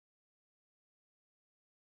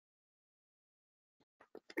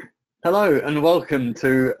Hello and welcome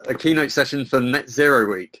to a keynote session for Net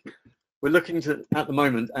Zero Week. We're looking at the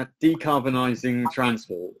moment at decarbonising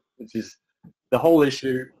transport, which is the whole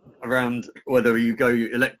issue around whether you go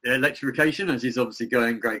electrification, as is obviously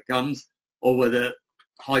going great guns, or whether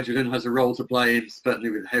hydrogen has a role to play, in, certainly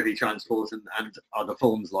with heavy transport and other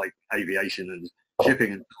forms like aviation and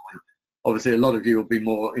shipping and so on. Obviously, a lot of you will be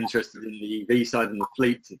more interested in the EV side and the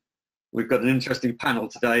fleet. We've got an interesting panel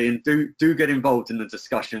today, and do get involved in the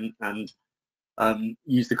discussion and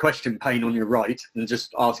use the question pane on your right and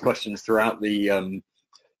just ask questions throughout the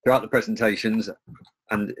presentations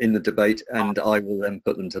and in the debate, and I will then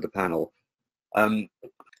put them to the panel.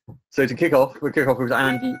 So to kick off, we'll kick off with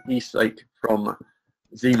Andy Eastlake from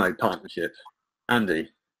Zemo Partnership. Andy,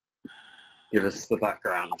 give us the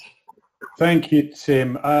background. Thank you,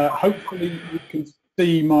 Tim. Hopefully you can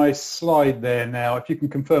see my slide there now. If you can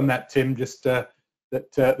confirm that, Tim, just that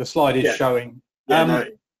the slide is showing. Yeah, no,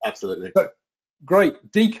 absolutely. Great.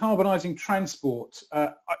 Decarbonising transport.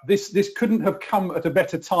 This couldn't have come at a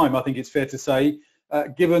better time, I think it's fair to say,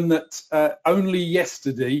 given that only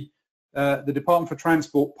yesterday the Department for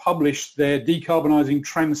Transport published their Decarbonising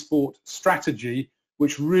Transport Strategy,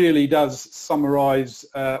 which really does summarise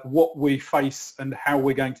what we face and how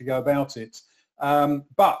we're going to go about it.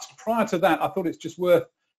 But prior to that, I thought it's just worth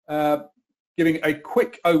giving a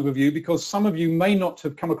quick overview because some of you may not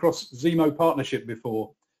have come across Zemo Partnership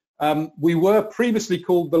before. We were previously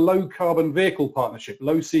called the Low Carbon Vehicle Partnership,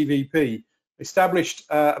 low CVP, established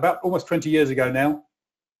about almost 20 years ago now,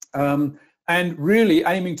 and really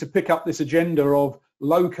aiming to pick up this agenda of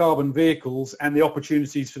low carbon vehicles and the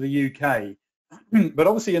opportunities for the UK. But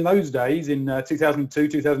obviously in those days, in 2002,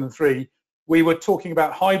 2003, we were talking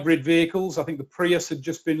about hybrid vehicles. I think the Prius had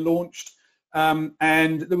just been launched,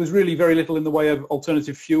 and there was really very little in the way of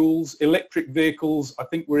alternative fuels. Electric vehicles, I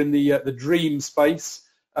think, were in the dream space.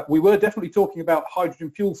 We were definitely talking about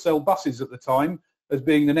hydrogen fuel cell buses at the time as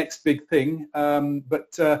being the next big thing,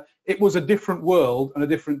 but it was a different world and a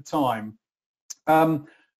different time.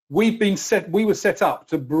 We were set up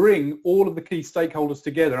to bring all of the key stakeholders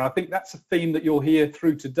together, and I think that's a theme that you'll hear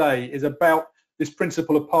through today, is about this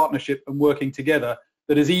principle of partnership and working together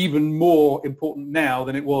that is even more important now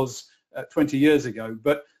than it was 20 years ago.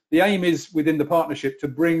 But the aim is within the partnership to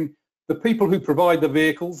bring the people who provide the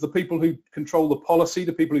vehicles, the people who control the policy,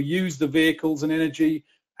 the people who use the vehicles and energy,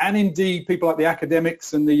 and indeed people like the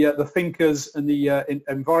academics and the thinkers and the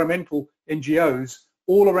environmental NGOs,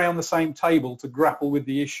 all around the same table to grapple with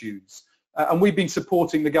the issues. And we've been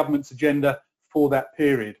supporting the government's agenda for that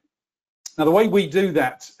period. Now, the way we do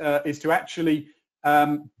that is to actually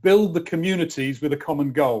build the communities with a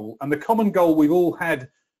common goal. And the common goal we've all had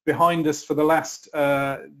behind us for the last,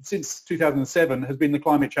 since 2007, has been the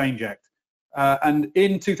Climate Change Act. And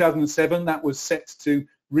in 2007, that was set to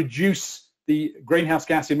reduce the greenhouse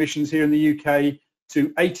gas emissions here in the UK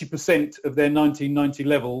to 80% of their 1990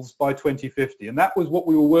 levels by 2050. And that was what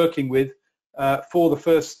we were working with for the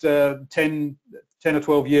first 10 or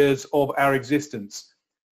 12 years of our existence.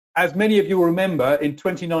 As many of you will remember, in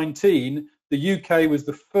 2019, the UK was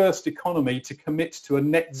the first economy to commit to a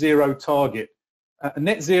net zero target.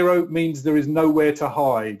 Net zero means there is nowhere to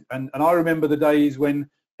hide. And I remember the days when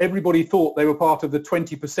everybody thought they were part of the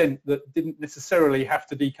 20% that didn't necessarily have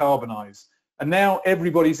to decarbonise. And now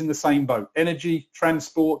everybody's in the same boat. Energy,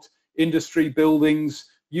 transport, industry, buildings,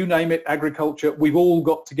 you name it, agriculture, we've all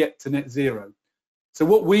got to get to net zero. So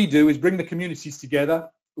what we do is bring the communities together,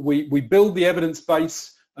 we build the evidence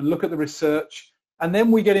base and look at the research, and then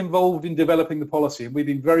we get involved in developing the policy. And we've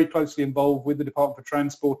been very closely involved with the Department for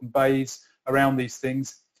Transport and BEIS around these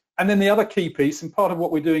things. And then the other key piece, and part of what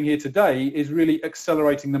we're doing here today, is really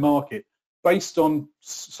accelerating the market based on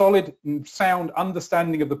solid and sound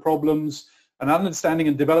understanding of the problems and understanding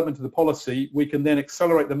and development of the policy. We can then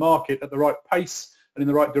accelerate the market at the right pace and in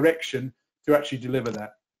the right direction to actually deliver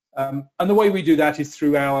that. And the way we do that is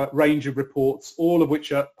through our range of reports, all of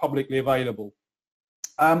which are publicly available.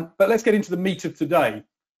 But let's get into the meat of today.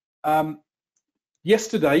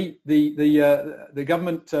 Yesterday, the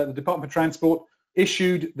government, the Department for Transport,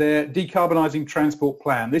 issued their Decarbonising Transport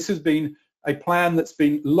Plan. This has been a plan that's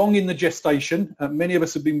been long in the gestation. Many of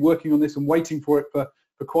us have been working on this and waiting for it for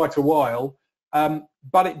quite a while.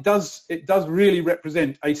 But it does really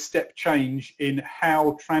represent a step change in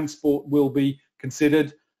how transport will be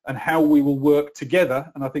considered and how we will work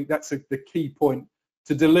together. And I think that's the key point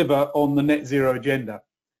to deliver on the net zero agenda.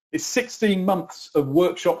 It's 16 months of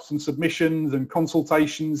workshops and submissions and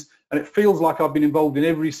consultations, and it feels like I've been involved in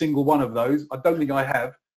every single one of those. I don't think I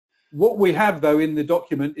have. What we have, though, in the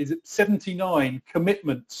document is 79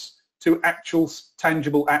 commitments to actual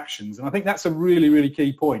tangible actions, and I think that's a really, really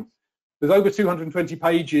key point. There's over 220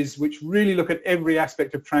 pages which really look at every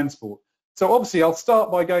aspect of transport. So obviously I'll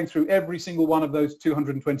start by going through every single one of those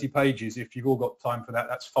 220 pages. If you've all got time for that,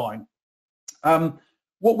 that's fine.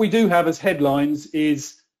 What we do have as headlines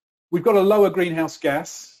is we've got a lower greenhouse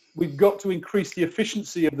gas, we've got to increase the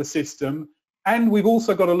efficiency of the system, and we've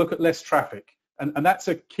also got to look at less traffic. And that's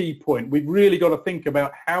a key point. We've really got to think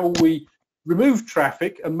about how we remove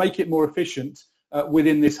traffic and make it more efficient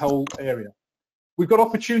within this whole area. We've got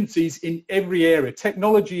opportunities in every area.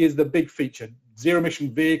 Technology is the big feature. Zero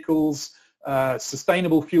emission vehicles,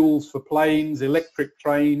 sustainable fuels for planes, electric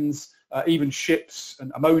trains, even ships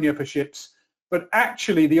and ammonia for ships. But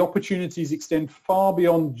actually the opportunities extend far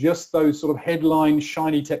beyond just those sort of headline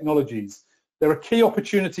shiny technologies. There are key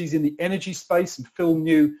opportunities in the energy space, and Phil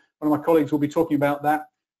New, one of my colleagues, will be talking about that.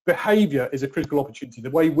 Behavior is a critical opportunity.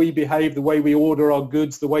 The way we behave, the way we order our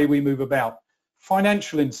goods, the way we move about.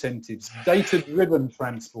 Financial incentives, data-driven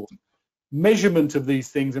transport, measurement of these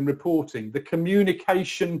things and reporting, the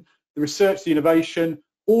communication, the research, the innovation,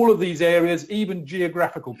 all of these areas, even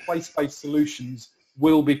geographical, place-based solutions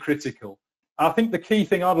will be critical. I think the key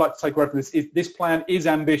thing I'd like to take away from this is this plan is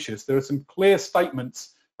ambitious. There are some clear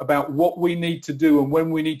statements about what we need to do and when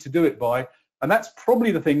we need to do it by, and that's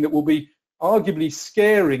probably the thing that will be arguably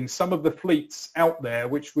scaring some of the fleets out there,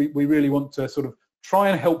 which we really want to sort of try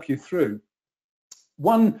and help you through.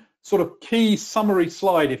 One sort of key summary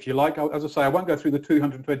slide, if you like, as I say, I won't go through the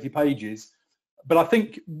 220 pages, but I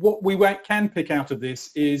think what we can pick out of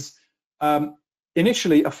this is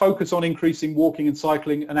initially a focus on increasing walking and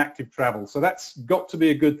cycling and active travel. So that's got to be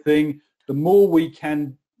a good thing. The more we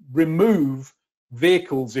can remove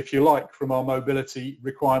vehicles, if you like, from our mobility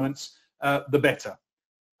requirements, the better.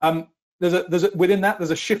 Within that,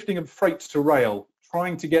 there's a shifting of freight to rail,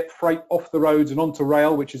 trying to get freight off the roads and onto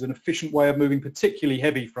rail, which is an efficient way of moving particularly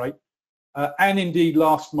heavy freight, and indeed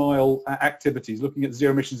last mile activities, looking at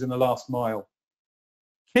zero emissions in the last mile.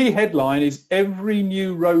 Key headline is every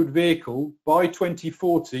new road vehicle by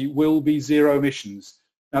 2040 will be zero emissions.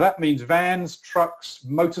 Now that means vans, trucks,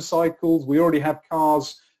 motorcycles. We already have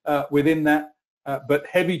cars within that, but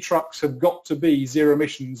heavy trucks have got to be zero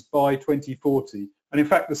emissions by 2040. And in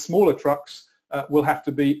fact, the smaller trucks will have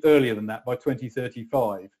to be earlier than that, by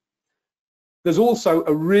 2035. There's also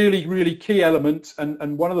a really, really key element,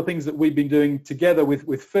 and one of the things that we've been doing together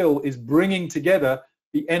with Phil is bringing together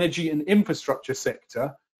the energy and infrastructure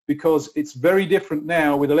sector, because it's very different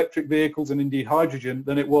now with electric vehicles and indeed hydrogen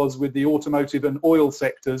than it was with the automotive and oil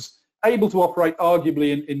sectors, able to operate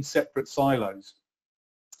arguably in separate silos.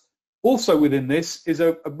 Also within this is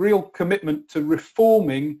a real commitment to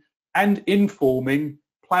reforming and informing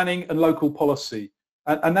planning and local policy.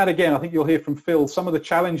 And that again, I think you'll hear from Phil, some of the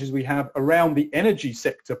challenges we have around the energy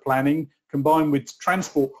sector planning combined with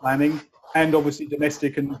transport planning and obviously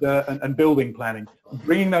domestic and building planning.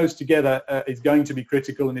 Bringing those together is going to be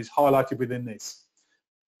critical and is highlighted within this.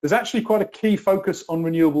 There's actually quite a key focus on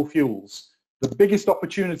renewable fuels. The biggest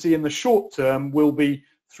opportunity in the short term will be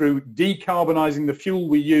through decarbonising the fuel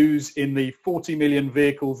we use in the 40 million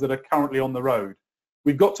vehicles that are currently on the road.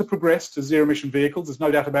 We've got to progress to zero emission vehicles, there's no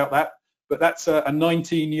doubt about that, but that's a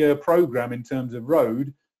 19-year program in terms of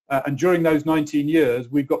road, and during those 19 years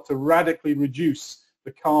we've got to radically reduce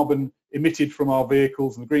the carbon emitted from our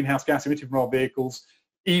vehicles and the greenhouse gas emitted from our vehicles,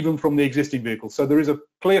 even from the existing vehicles. So there is a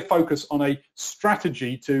clear focus on a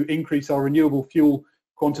strategy to increase our renewable fuel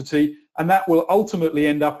quantity, and that will ultimately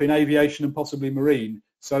end up in aviation and possibly marine.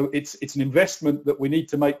 So it's an investment that we need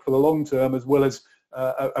to make for the long term as well as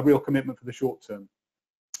a real commitment for the short term.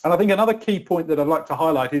 And I think another key point that I'd like to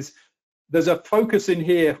highlight is there's a focus in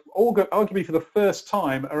here, arguably for the first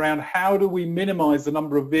time, around how do we minimize the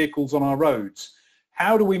number of vehicles on our roads?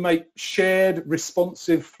 How do we make shared,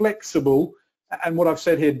 responsive, flexible, and what I've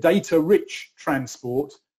said here, data-rich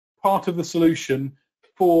transport part of the solution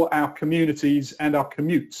for our communities and our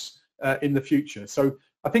commutes in the future? So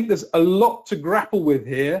I think there's a lot to grapple with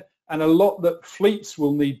here and a lot that fleets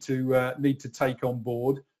will need to take on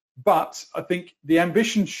board. But I think the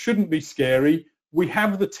ambition shouldn't be scary. We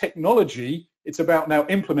have the technology. It's about now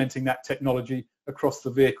implementing that technology across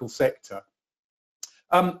the vehicle sector.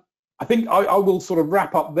 I think I will sort of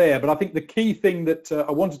wrap up there, but I think the key thing that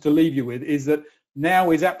I wanted to leave you with is that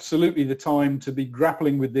now is absolutely the time to be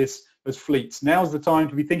grappling with this as fleets. Now's the time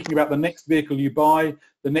to be thinking about the next vehicle you buy,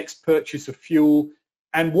 the next purchase of fuel,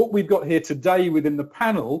 and what we've got here today within the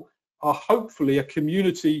panel are hopefully a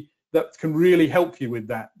community that can really help you with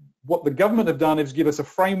that. What the government have done is give us a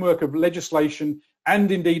framework of legislation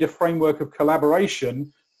and indeed a framework of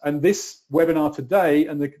collaboration. And this webinar today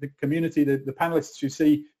and the community, the panelists you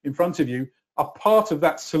see in front of you, are part of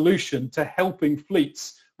that solution to helping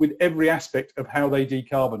fleets with every aspect of how they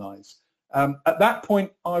decarbonise. At that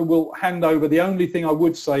point, I will hand over. The only thing I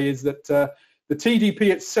would say is that the TDP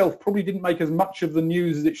itself probably didn't make as much of the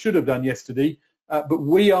news as it should have done yesterday, but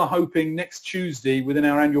we are hoping next Tuesday within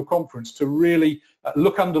our annual conference to really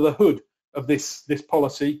look under the hood of this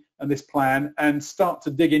policy and this plan and start to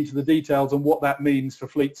dig into the details on what that means for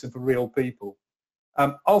fleets and for real people.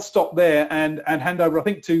 I'll stop there and hand over, I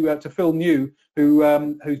think, to Phil New,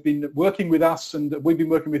 who's been working with us, and we've been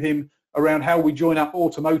working with him around how we join up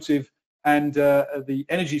automotive and the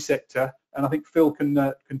energy sector. And I think Phil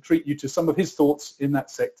can treat you to some of his thoughts in that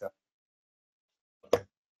sector.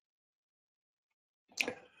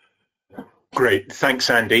 Great, thanks,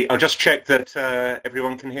 Andy. I'll just check that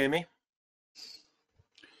everyone can hear me.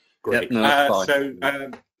 Great. Yep, no, so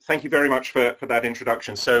thank you very much for that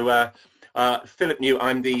introduction. So Philip New,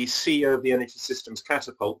 I'm the CEO of the Energy Systems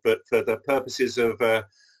Catapult, but for the purposes of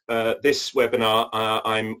this webinar,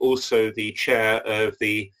 I'm also the chair of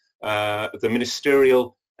the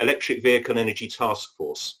Ministerial Electric Vehicle Energy Task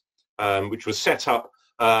Force, which was set up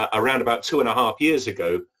around about 2.5 years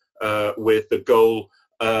ago with the goal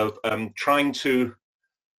of trying to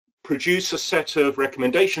produce a set of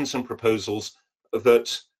recommendations and proposals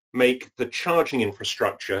that make the charging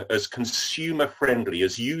infrastructure as consumer friendly,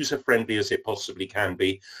 as user friendly as it possibly can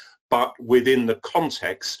be, but within the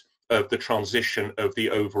context of the transition of the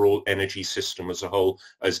overall energy system as a whole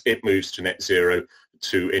as it moves to net zero,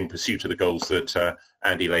 in pursuit of the goals that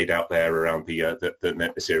Andy laid out there around the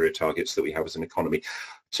net zero targets that we have as an economy.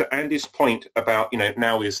 To Andy's point about,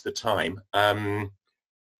 now is the time.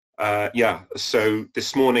 So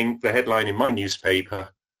this morning the headline in my newspaper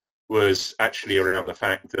was actually around the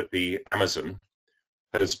fact that the Amazon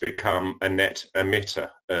has become a net emitter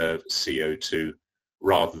of CO2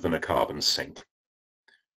 rather than a carbon sink.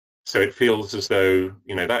 So it feels as though,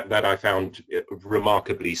 that I found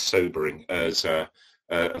remarkably sobering as a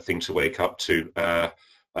thing to wake up to.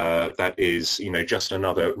 That is, just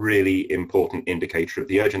another really important indicator of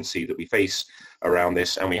the urgency that we face around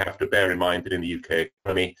this. And we have to bear in mind that in the UK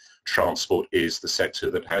economy, transport is the sector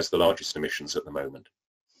that has the largest emissions at the moment.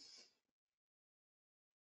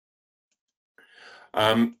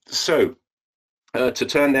 To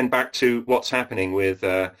turn then back to what's happening with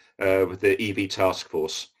the EV task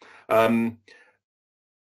force,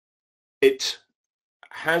 it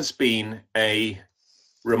has been a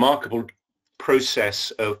remarkable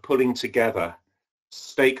process of pulling together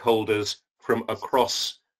stakeholders from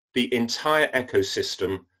across the entire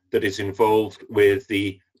ecosystem that is involved with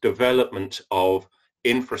the development of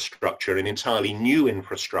infrastructure, and entirely new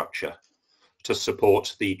infrastructure, to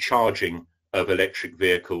support the charging of electric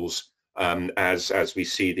vehicles as we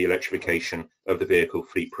see the electrification of the vehicle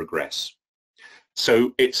fleet progress.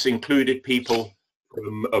 So it's included people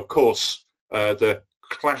from, of course, the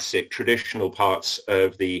classic traditional parts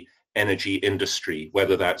of the energy industry,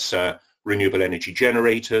 whether that's renewable energy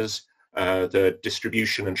generators, the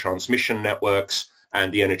distribution and transmission networks,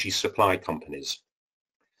 and the energy supply companies.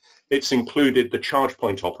 It's included the charge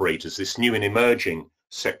point operators, this new and emerging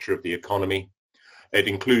sector of the economy. It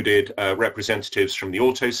included representatives from the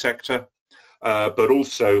auto sector, but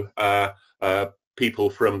also people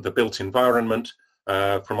from the built environment,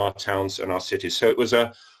 from our towns and our cities. So it was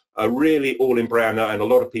a really all-in-brown, and a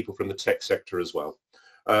lot of people from the tech sector as well.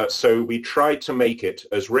 So we tried to make it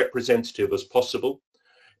as representative as possible.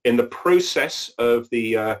 In the process of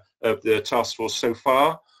the task force so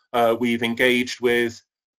far, we've engaged with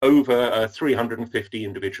over 350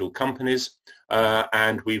 individual companies,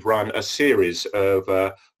 and we've run a series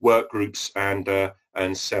of work groups and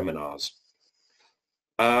seminars.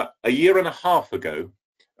 A year and a half ago,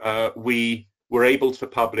 we were able to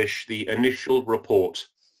publish the initial report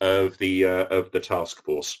of the task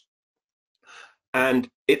force, and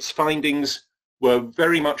its findings were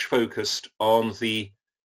very much focused on the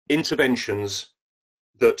interventions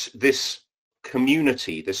that this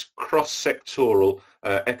community, this cross-sectoral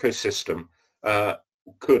ecosystem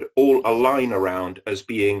could all align around as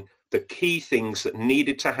being the key things that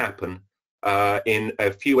needed to happen in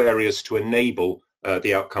a few areas to enable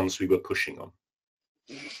the outcomes we were pushing on.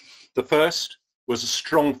 The first was a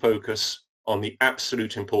strong focus on the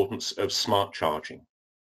absolute importance of smart charging.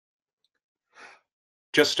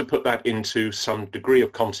 Just to put that into some degree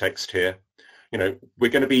of context here, we're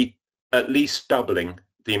going to be at least doubling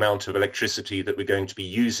the amount of electricity that we're going to be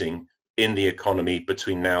using in the economy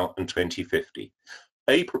between now and 2050.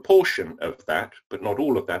 A proportion of that, but not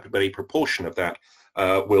all of that, but a proportion of that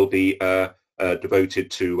will be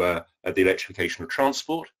devoted to the electrification of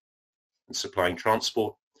transport and supplying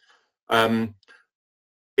transport.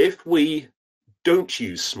 If we don't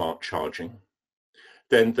use smart charging,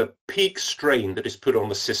 then the peak strain that is put on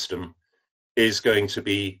the system is going to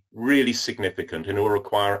be really significant, and it will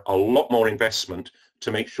require a lot more investment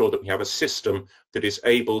to make sure that we have a system that is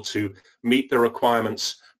able to meet the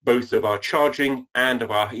requirements both of our charging and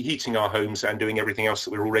of our heating our homes and doing everything else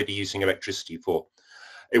that we're already using electricity for.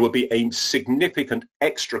 It will be a significant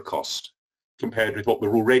extra cost compared with what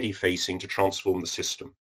we're already facing to transform the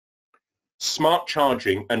system. Smart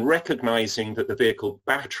charging and recognizing that the vehicle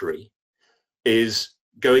battery is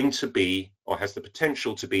going to be, or has the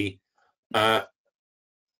potential to be, an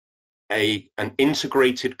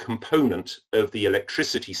integrated component of the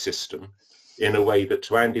electricity system in a way that,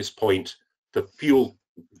 to Andy's point, the fuel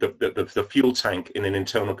tank in an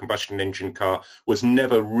internal combustion engine car was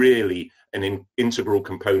never really an integral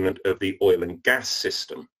component of the oil and gas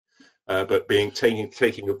system, but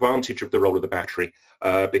taking advantage of the role of the battery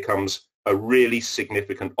becomes a really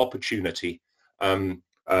significant opportunity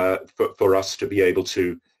for us to be able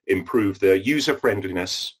to improve the user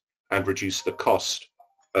friendliness and reduce the cost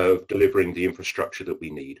of delivering the infrastructure that we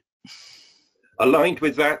need. Aligned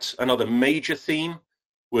with that, another major theme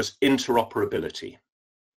was interoperability,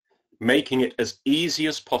 making it as easy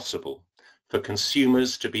as possible for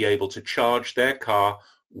consumers to be able to charge their car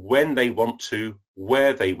when they want to,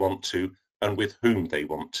 where they want to, and with whom they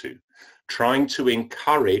want to, trying to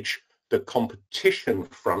encourage the competition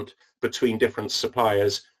front between different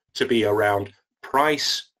suppliers to be around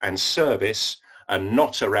price and service and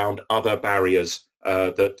not around other barriers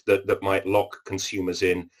that might lock consumers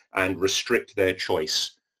in and restrict their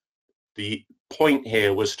choice. The point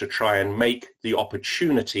here was to try and make the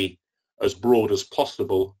opportunity as broad as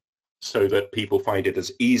possible so that people find it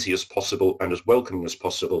as easy as possible and as welcoming as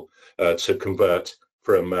possible to convert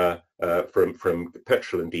from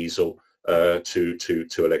petrol and diesel to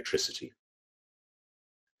electricity.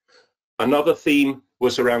 Another theme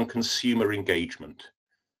was around consumer engagement,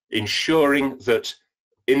 ensuring that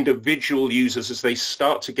individual users, as they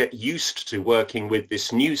start to get used to working with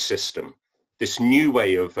this new system, this new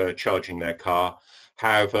way of charging their car,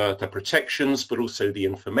 have the protections but also the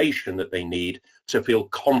information that they need to feel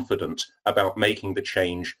confident about making the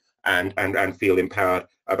change and feel empowered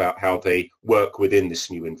about how they work within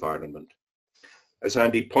this new environment. As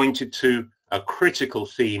Andy pointed to, a critical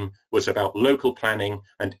theme was about local planning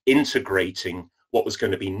and integrating what was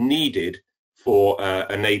going to be needed for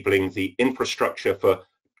enabling the infrastructure for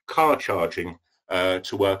car charging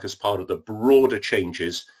to work as part of the broader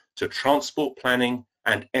changes to transport planning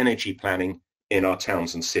and energy planning in our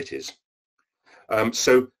towns and cities.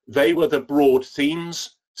 So they were the broad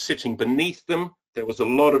themes. Sitting beneath them, there was a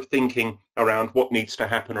lot of thinking around what needs to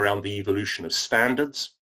happen around the evolution of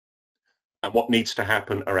standards and what needs to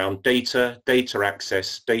happen around data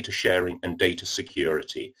access, data sharing, and data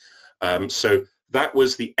security. So that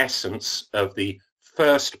was the essence of the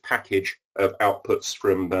first package of outputs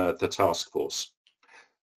from the task force.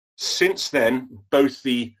 Since then, both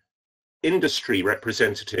the industry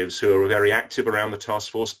representatives who are very active around the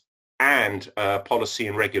task force and policy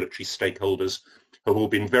and regulatory stakeholders have all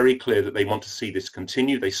been very clear that they want to see this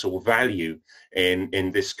continue. They saw value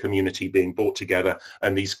in this community being brought together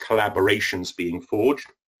and these collaborations being forged.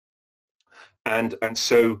 And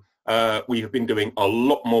so we have been doing a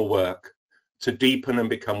lot more work to deepen and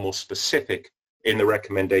become more specific in the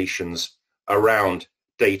recommendations around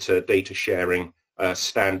data sharing,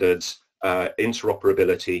 standards,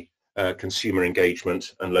 interoperability, consumer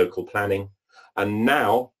engagement, and local planning. And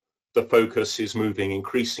now the focus is moving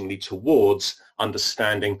increasingly towards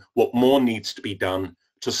understanding what more needs to be done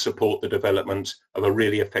to support the development of a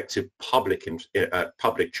really effective public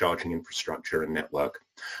charging infrastructure and network.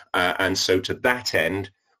 And so to that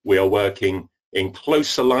end, we are working in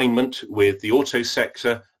close alignment with the auto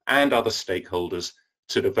sector and other stakeholders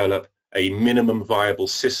to develop a minimum viable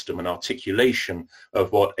system and articulation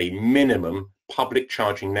of what a minimum public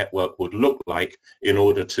charging network would look like in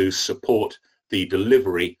order to support the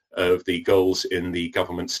delivery of the goals in the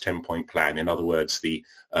government's 10-point plan. In other words, the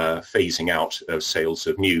phasing out of sales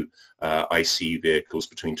of new ICE vehicles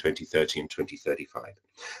between 2030 and 2035.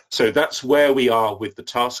 So that's where we are with the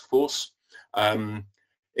task force.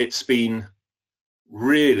 It's been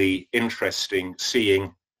really interesting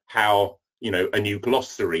seeing how, a new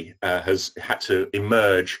glossary has had to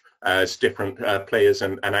emerge as different players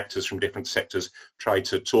and actors from different sectors try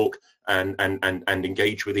to talk and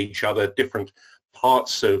engage with each other. Different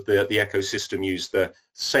parts of the ecosystem use the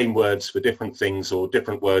same words for different things or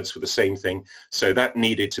different words for the same thing. So that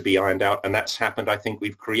needed to be ironed out, and that's happened. I think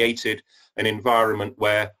we've created an environment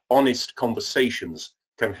where honest conversations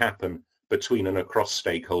can happen between and across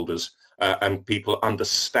stakeholders, and people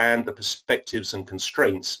understand the perspectives and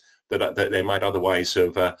constraints that they might otherwise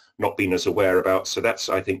have not been as aware about. So that's,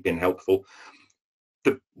 I think, been helpful.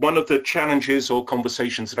 One of the challenges or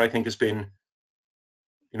conversations that I think has been,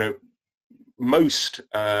 most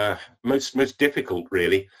difficult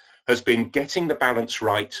really, has been getting the balance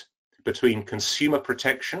right between consumer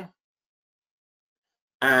protection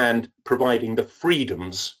and providing the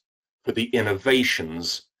freedoms for the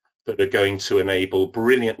innovations that are going to enable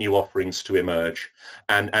brilliant new offerings to emerge,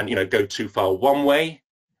 and go too far one way,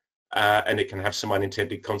 and it can have some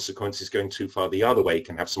unintended consequences. Going too far the other way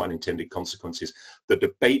can have some unintended consequences. The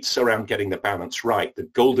debates around getting the balance right, the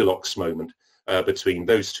Goldilocks moment between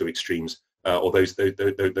those two extremes, or those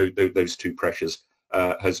two pressures,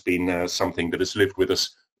 has been something that has lived with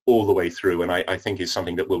us all the way through, and I think is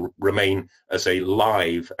something that will remain as a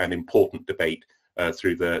live and important debate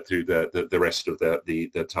through the rest of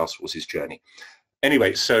the task force's journey.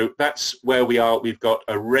 Anyway, so that's where we are. We've got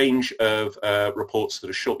a range of reports that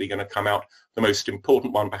are shortly going to come out. The most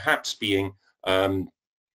important one perhaps being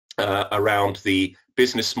around the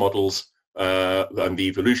business models and the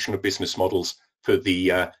evolution of business models for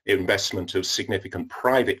the investment of significant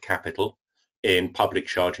private capital in public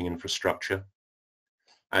charging infrastructure.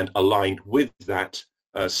 And aligned with that,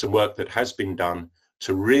 some work that has been done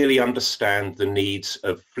to really understand the needs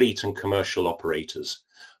of fleet and commercial operators.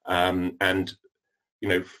 And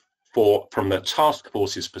from the task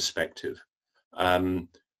force's perspective, the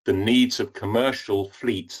needs of commercial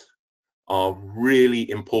fleet are really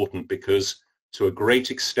important, because to a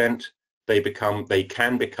great extent they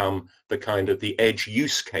can become the kind of the edge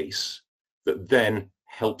use case that then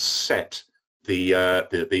helps set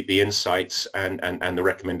the insights and the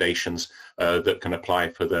recommendations that can apply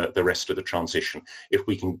for the rest of the transition. If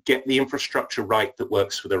we can get the infrastructure right that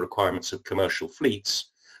works for the requirements of commercial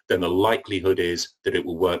fleets, then the likelihood is that it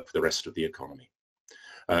will work for the rest of the economy.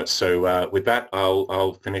 So with that,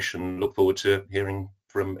 I'll finish and look forward to hearing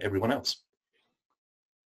from everyone else.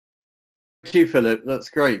 Thank you, Philip. That's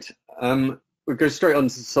great. We'll go straight on to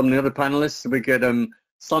some of the other panelists. We get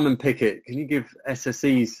Simon Pickett. Can you give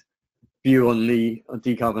SSE's view on the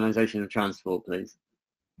decarbonisation of transport, please?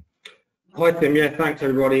 Hi, Tim. Yeah, thanks,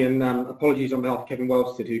 everybody. And apologies on behalf of Kevin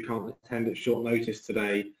Wellstead, who can't attend at short notice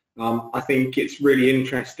today. I think it's really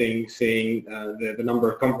interesting seeing the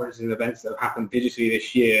number of conferences and events that have happened digitally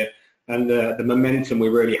this year, and the momentum we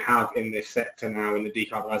really have in this sector now in the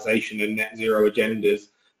decarbonisation and net zero agendas.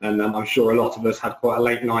 And I'm sure a lot of us had quite a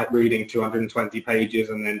late night reading 220 pages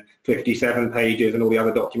and then 57 pages and all the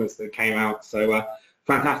other documents that came out. So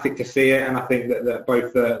fantastic to see it, and I think that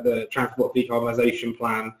both the Transport Decarbonisation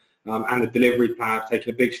Plan and the delivery plan have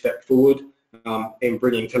taken a big step forward in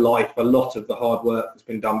bringing to life a lot of the hard work that's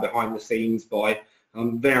been done behind the scenes by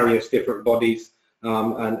various different bodies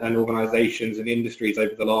and organisations and industries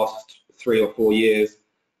over the last 3 or 4 years.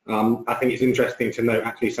 I think it's interesting to note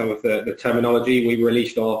actually some of the terminology. We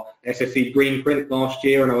released our SSE Green Print last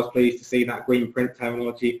year, and I was pleased to see that Green Print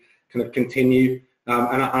terminology kind of continue.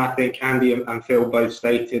 And I think Andy and Phil both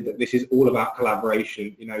stated that this is all about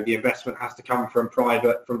collaboration. The investment has to come from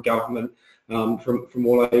private, from government, from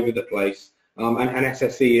all over the place. And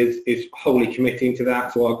SSE is wholly committing to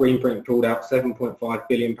that. So our Green Print called out £7.5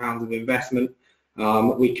 billion of investment.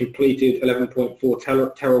 We completed 11.4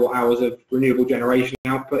 terawatt hours of renewable generation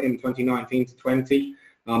output in 2019 to 20,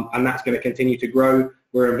 and that's going to continue to grow.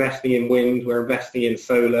 We're investing in wind, we're investing in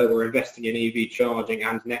solar, we're investing in EV charging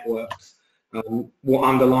and networks. What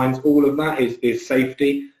underlines all of that is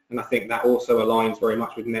safety, and I think that also aligns very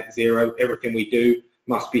much with net zero. Everything we do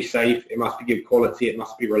must be safe, it must be good quality, it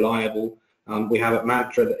must be reliable. We have a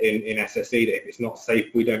mantra in SSE that if it's not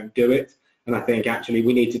safe, we don't do it. And I think actually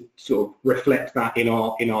we need to sort of reflect that in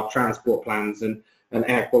our transport plans, and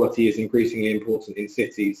air quality is increasingly important in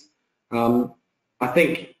cities. I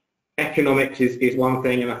think economics is one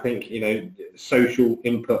thing, and I think social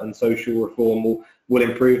input and social reform will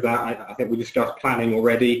improve that. I think we discussed planning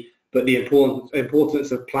already, but the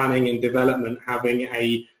importance of planning and development having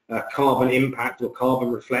a carbon impact or carbon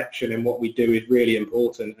reflection in what we do is really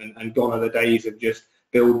important, and gone are the days of just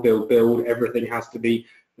build. Everything has to be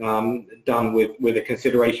done with a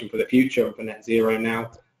consideration for the future and for net zero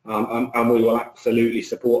now, and we will absolutely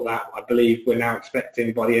support that. I believe we're now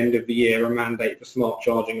expecting by the end of the year a mandate for smart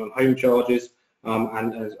charging on home chargers,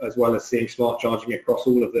 and as well as seeing smart charging across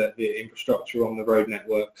all of the infrastructure on the road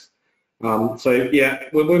networks. So yeah,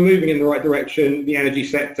 we're moving in the right direction. The energy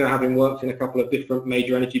sector, having worked in a couple of different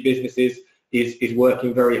major energy businesses, is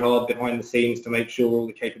working very hard behind the scenes to make sure all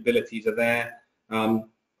the capabilities are there.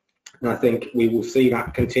 And I think we will see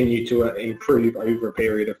that continue to improve over a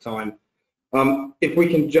period of time. If we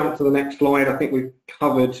can jump to the next slide, I think we've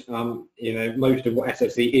covered most of what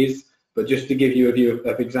SSE is, but just to give you a view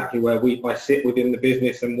of exactly where I sit within the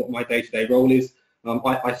business and what my day-to-day role is.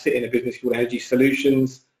 I sit in a business called Energy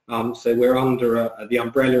Solutions, so we're under the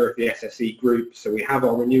umbrella of the SSE group. So we have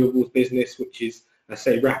our renewables business, which is, I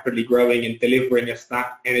say, rapidly growing and delivering us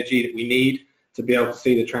that energy that we need to be able to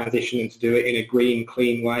see the transition and to do it in a green,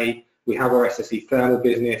 clean way. We have our SSE thermal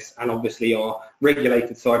business and obviously our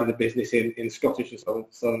regulated side of the business in Scottish and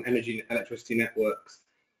Southern Energy and Electricity Networks.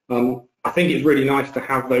 I think it's really nice to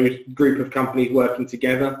have those group of companies working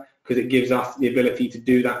together because it gives us the ability to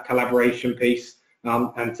do that collaboration piece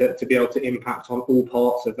and to be able to impact on all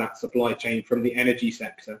parts of that supply chain from the energy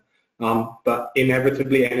sector. But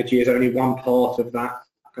inevitably, energy is only one part of that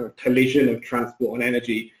kind of collision of transport and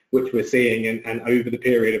energy, which we're seeing, and over the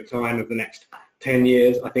period of time of the next 10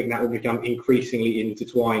 years, I think that will become increasingly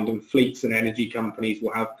intertwined, and fleets and energy companies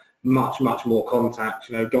will have much more contact.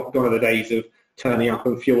 Gone are the days of turning up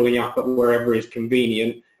and fueling up at wherever is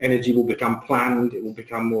convenient. Energy will become planned, it will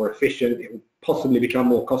become more efficient, it will possibly become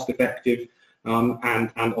more cost effective,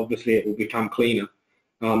 and obviously it will become cleaner.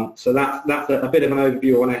 So that's a bit of an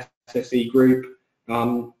overview on SSE Group.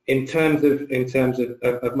 In terms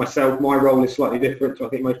of myself, my role is slightly different to I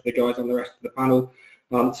think most of the guys on the rest of the panel.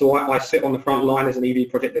 So I sit on the front line as an EV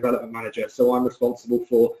project development manager. So I'm responsible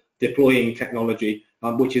for deploying technology,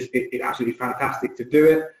 which is absolutely fantastic to do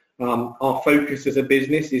it. Our focus as a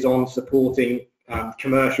business is on supporting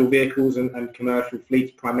commercial vehicles and commercial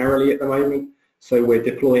fleets primarily at the moment. So we're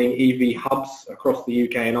deploying EV hubs across the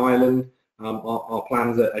UK and Ireland. Our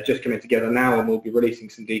plans are just coming together now, and we'll be releasing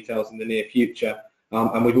some details in the near future.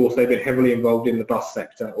 And we've also been heavily involved in the bus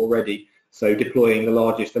sector already. So deploying the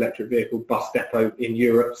largest electric vehicle bus depot in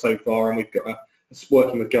Europe so far, and we've got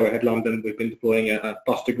working with Go Ahead London, we've been deploying a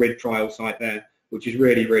bus to grid trial site there, which is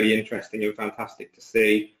really interesting and fantastic to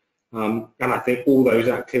see. And I think all those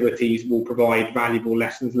activities will provide valuable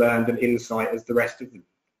lessons learned and insight as the rest of the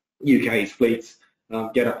UK's fleets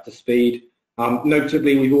get up to speed.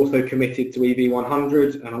 Notably, we've also committed to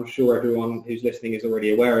EV100, and I'm sure everyone who's listening is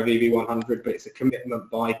already aware of EV100, but it's a commitment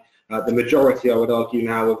by the majority, I would argue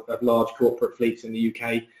now, of large corporate fleets in the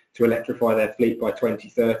UK to electrify their fleet by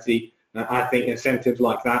 2030. I think incentives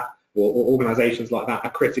like that, or organisations like that,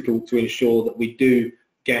 are critical to ensure that we do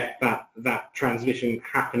get that transition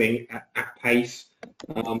happening at pace.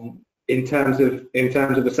 In terms of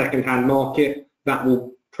the second-hand market, that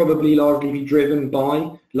will probably largely be driven by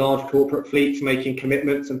large corporate fleets making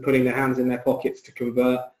commitments and putting their hands in their pockets to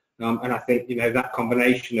convert. And I think that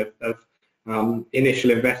combination of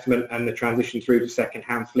initial investment and the transition through to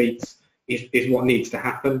second-hand fleets is what needs to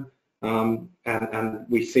happen. And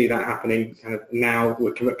we see that happening kind of now.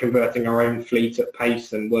 We're converting our own fleet at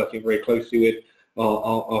pace and working very closely with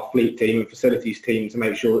our fleet team and facilities team to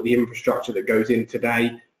make sure that the infrastructure that goes in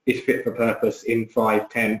today is fit for purpose in 5,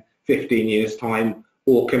 10, 15 years' time,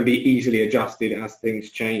 or can be easily adjusted as things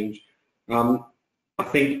change. I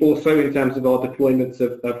think also in terms of our deployments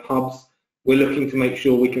of hubs, we're looking to make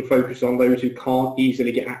sure we can focus on those who can't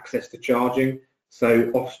easily get access to charging. So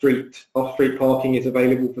off-street parking is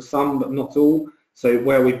available for some, but not all. So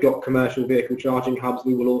where we've got commercial vehicle charging hubs,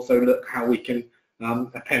 we will also look how we can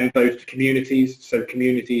append those to communities. So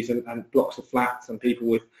communities and blocks of flats and people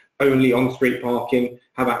with only on-street parking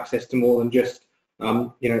have access to more than just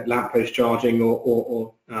lamppost charging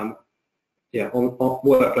or on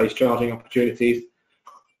workplace charging opportunities.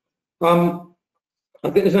 I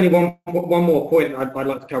think there's only one more point I'd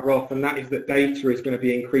like to cover off, and that is that data is going to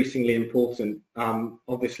be increasingly important.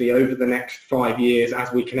 Obviously, over the next 5 years,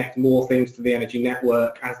 as we connect more things to the energy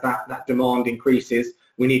network, as that demand increases,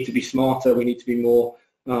 we need to be smarter, we need to be more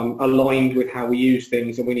aligned with how we use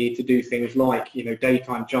things, and we need to do things like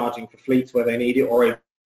daytime charging for fleets where they need it, or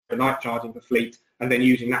overnight charging for fleet, and then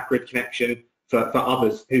using that grid connection for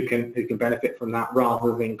others who can benefit from that,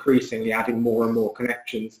 rather than increasingly adding more and more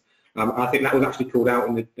connections. I think that was actually called out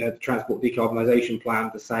in the Transport Decarbonisation Plan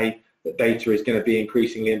to say that data is going to be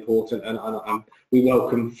increasingly important, and we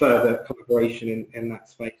welcome further collaboration in that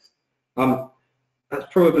space. That's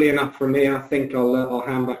probably enough from me. I think I'll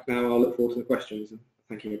hand back now. I'll look forward to the questions.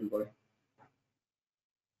 Thank you, everybody.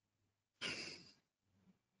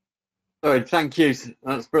 All right, thank you.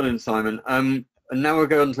 That's brilliant, Simon. And now we'll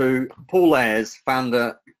go on to Paul Ayres,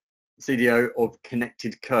 founder, CDO of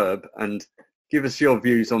Connected Curb, and give us your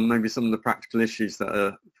views on maybe some of the practical issues that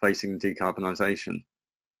are facing decarbonisation.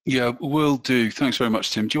 Yeah, will do. Thanks very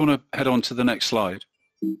much, Tim. Do you want to head on to the next slide?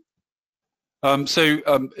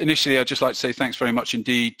 Initially, I'd just like to say thanks very much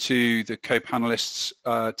indeed to the co-panelists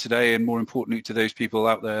today, and more importantly to those people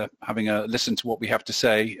out there having a listen to what we have to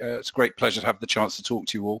say. It's a great pleasure to have the chance to talk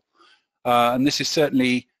to you all. And this is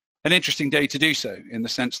certainly an interesting day to do so, in the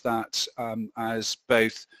sense that as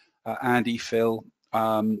both Andy, Phil,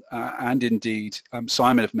 and indeed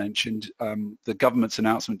Simon have mentioned, the government's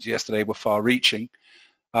announcements yesterday were far-reaching.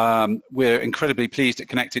 We're incredibly pleased at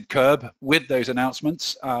Connected Curb with those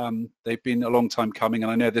announcements. They've been a long time coming,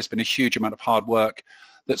 and I know there's been a huge amount of hard work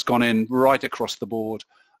that's gone in right across the board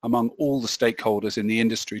among all the stakeholders in the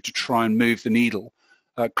industry to try and move the needle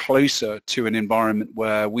closer to an environment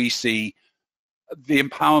where we see the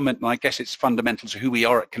empowerment, and I guess it's fundamental to who we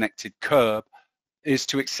are at Connected Curb, is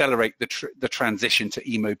to accelerate the transition to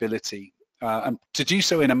e-mobility, and to do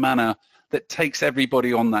so in a manner that takes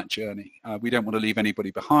everybody on that journey. We don't want to leave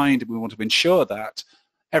anybody behind. We want to ensure that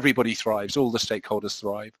everybody thrives, all the stakeholders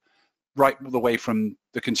thrive, right the way from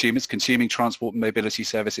the consumers consuming transport and mobility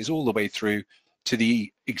services all the way through to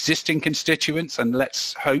the existing constituents, and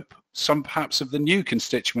let's hope some perhaps of the new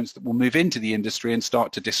constituents that will move into the industry and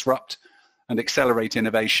start to disrupt and accelerate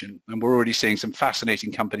innovation. And we're already seeing some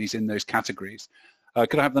fascinating companies in those categories.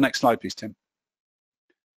 Could I have the next slide, please, Tim?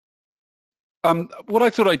 What I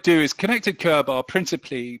thought I'd do is Connected Curb are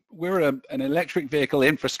principally, we're an electric vehicle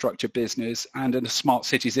infrastructure business and a smart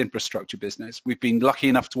cities infrastructure business. We've been lucky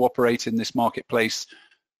enough to operate in this marketplace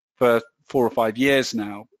for 4 or 5 years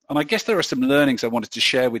now. And I guess there are some learnings I wanted to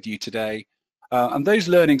share with you today. And those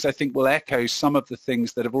learnings, I think, will echo some of the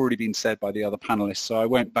things that have already been said by the other panelists, so I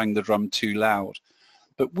won't bang the drum too loud.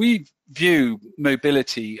 But we view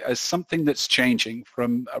mobility as something that's changing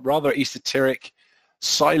from a rather esoteric,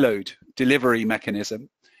 siloed delivery mechanism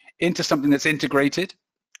into something that's integrated,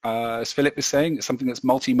 as Philip was saying, it's something that's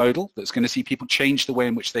multimodal, that's going to see people change the way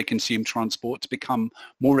in which they consume transport to become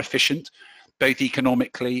more efficient, both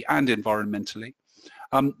economically and environmentally.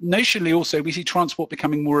 Notionally also, we see transport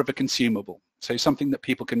becoming more of a consumable, so something that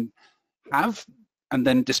people can have and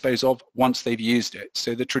then dispose of once they've used it.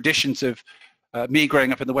 So the traditions of me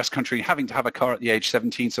growing up in the West Country having to have a car at the age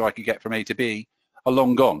 17 so I could get from A to B are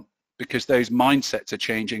long gone, because those mindsets are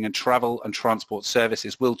changing and travel and transport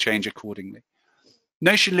services will change accordingly.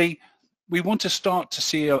 Notionally, we want to start to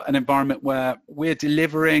see an environment where we're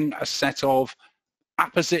delivering a set of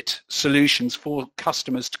apposite solutions for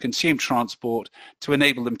customers to consume transport to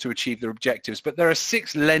enable them to achieve their objectives. But there are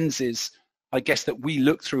 6 lenses, I guess, that we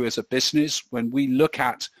look through as a business when we look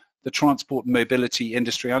at the transport and mobility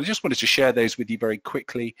industry. I just wanted to share those with you very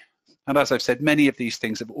quickly. And as I've said, many of these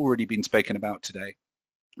things have already been spoken about today.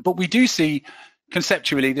 But we do see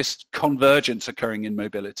conceptually this convergence occurring in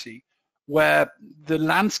mobility, where the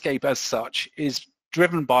landscape as such is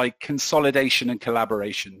driven by consolidation and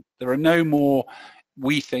collaboration. There are no more,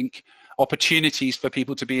 we think, opportunities for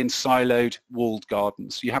people to be in siloed walled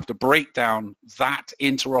gardens. You have to break down that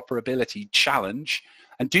interoperability challenge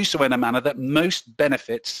and do so in a manner that most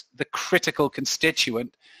benefits the critical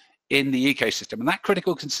constituent in the ecosystem. And that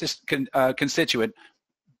critical constituent,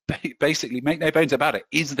 basically, make no bones about it,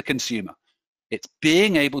 is the consumer. It's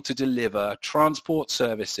being able to deliver transport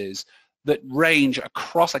services that range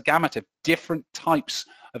across a gamut of different types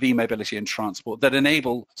of e-mobility and transport that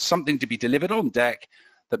enable something to be delivered on deck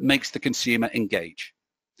that makes the consumer engage.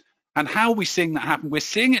 And how are we seeing that happen? We're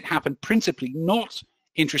seeing it happen principally, not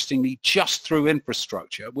interestingly, just through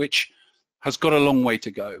infrastructure, which has got a long way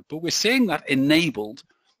to go, but we're seeing that enabled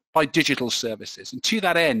by digital services. And to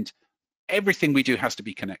that end, everything we do has to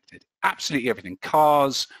be connected, absolutely everything.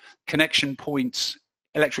 Cars, connection points,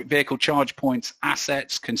 electric vehicle charge points,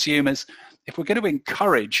 assets, consumers. If we're going to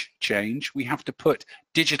encourage change, we have to put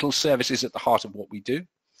digital services at the heart of what we do.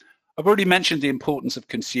 I've already mentioned the importance of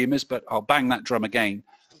consumers, but I'll bang that drum again.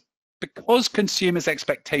 Because consumers'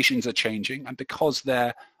 expectations are changing and because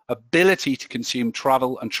their ability to consume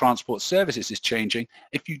travel and transport services is changing,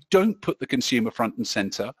 if you don't put the consumer front and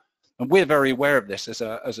center, and we're very aware of this as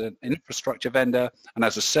an infrastructure vendor and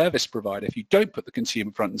as a service provider, if you don't put the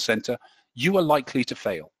consumer front and center, you are likely to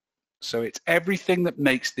fail. So it's everything that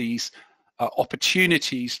makes these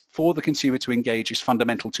opportunities for the consumer to engage is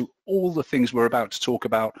fundamental to all the things we're about to talk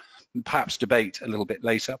about and perhaps debate a little bit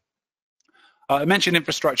later. I mentioned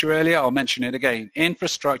infrastructure earlier, I'll mention it again.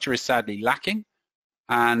 Infrastructure is sadly lacking,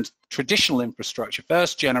 and traditional infrastructure,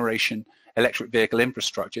 first generation electric vehicle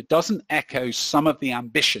infrastructure, doesn't echo some of the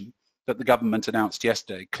ambition that the government announced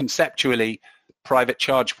yesterday. Conceptually, private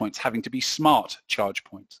charge points having to be smart charge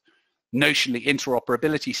points. Notionally,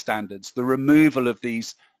 interoperability standards, the removal of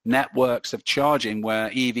these networks of charging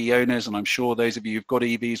where EV owners, and I'm sure those of you who've got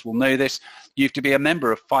EVs will know this, you have to be a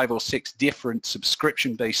member of 5 or 6 different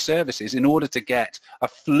subscription-based services in order to get a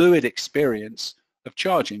fluid experience of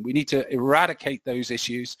charging. We need to eradicate those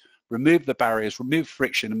issues, remove the barriers, remove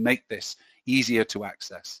friction, and make this easier to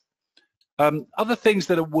access. Other things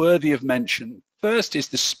that are worthy of mention. First is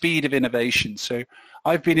the speed of innovation. So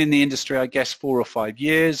I've been in the industry, I guess, 4 or 5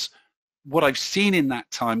 years. What I've seen in that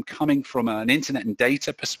time, coming from an internet and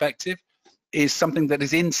data perspective, is something that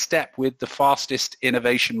is in step with the fastest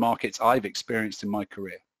innovation markets I've experienced in my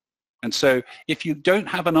career. And so if you don't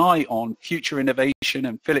have an eye on future innovation,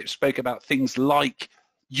 and Philip spoke about things like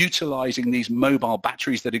utilizing these mobile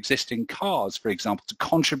batteries that exist in cars, for example, to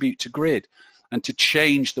contribute to grid and to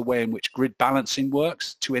change the way in which grid balancing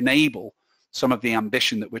works to enable some of the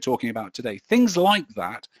ambition that we're talking about today. Things like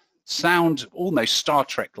that sound almost Star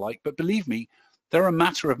Trek-like, but believe me, they're a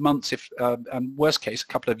matter of months, if worst case, a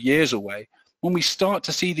couple of years away. When we start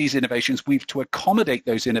to see these innovations, we've to accommodate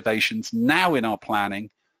those innovations now in our planning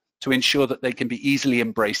to ensure that they can be easily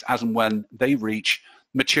embraced as and when they reach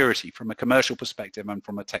maturity from a commercial perspective and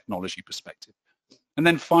from a technology perspective. And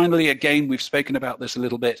then finally, again, we've spoken about this a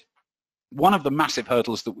little bit. One of the massive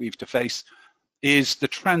hurdles that we have to face is the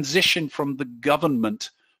transition from the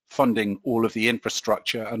government funding all of the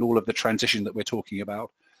infrastructure and all of the transition that we're talking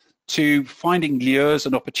about to finding lures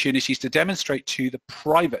and opportunities to demonstrate to the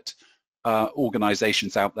private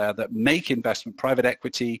organizations out there that make investment, private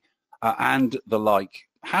equity and the like.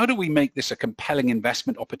 How do we make this a compelling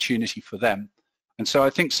investment opportunity for them? And so I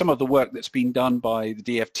think some of the work that's been done by the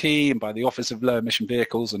DFT and by the Office of Low Emission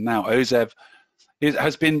Vehicles and now OZEV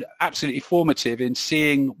has been absolutely formative in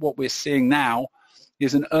seeing what we're seeing now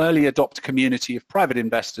is an early adopter community of private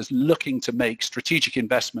investors looking to make strategic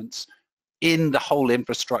investments in the whole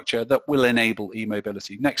infrastructure that will enable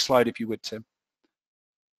e-mobility. Next slide, if you would, Tim.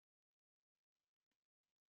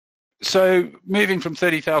 So moving from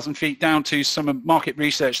 30,000 feet down to some market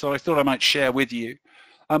research that I thought I might share with you.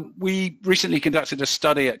 We recently conducted a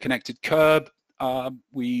study at Connected Curb.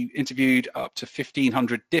 We interviewed up to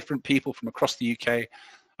 1,500 different people from across the UK,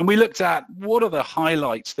 and we looked at what are the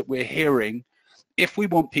highlights that we're hearing if we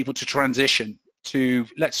want people to transition to,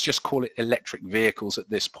 let's just call it electric vehicles at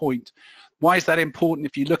this point. Why is that important?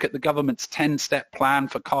 If you look at the government's 10-step plan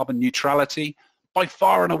for carbon neutrality, by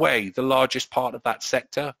far and away the largest part of that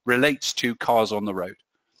sector relates to cars on the road,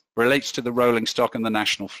 relates to the rolling stock and the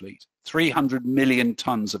national fleet. 300 million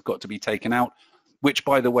tons have got to be taken out, which,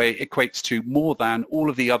 by the way, equates to more than all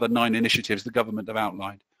of the other 9 initiatives the government have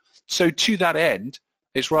outlined. So to that end,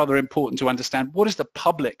 it's rather important to understand what is the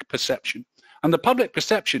public perception. And the public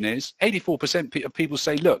perception is 84% of people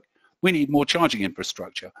say, look, we need more charging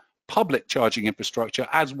infrastructure, public charging infrastructure,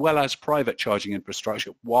 as well as private charging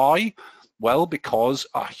infrastructure. Why? Well, because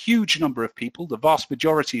a huge number of people, the vast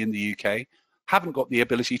majority in the UK, haven't got the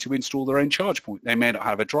ability to install their own charge point. They may not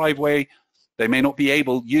have a driveway. They may not be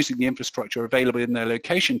able, using the infrastructure available in their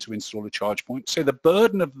location, to install a charge point. So the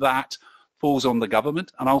burden of that falls on the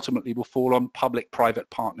government and ultimately will fall on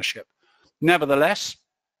public-private partnership. Nevertheless,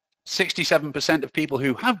 67% of people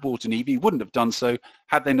who have bought an EV wouldn't have done so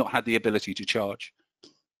had they not had the ability to charge.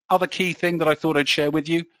 Other key thing that I thought I'd share with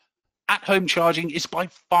you, at-home charging is by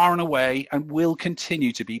far and away, and will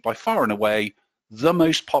continue to be by far and away, the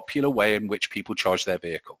most popular way in which people charge their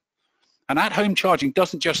vehicle. And at-home charging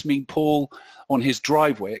doesn't just mean Paul on his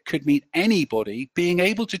driveway. It could mean anybody being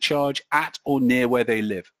able to charge at or near where they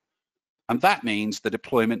live. And that means the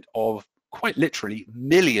deployment of quite literally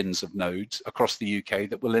millions of nodes across the UK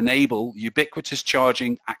that will enable ubiquitous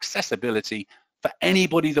charging accessibility for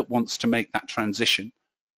anybody that wants to make that transition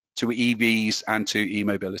to EVs and to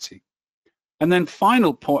e-mobility. And then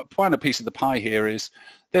final piece of the pie here is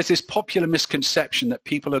there's this popular misconception that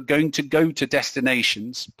people are going to go to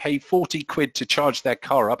destinations, pay 40 quid to charge their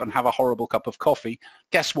car up and have a horrible cup of coffee.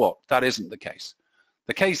 Guess what? That isn't the case.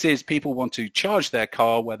 The case is people want to charge their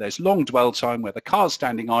car where there's long dwell time, where the car's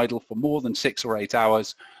standing idle for more than 6 or 8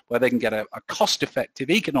 hours, where they can get a cost-effective,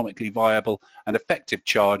 economically viable and effective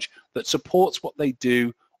charge that supports what they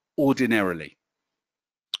do ordinarily.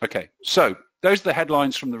 Okay, so those are the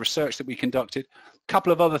headlines from the research that we conducted. A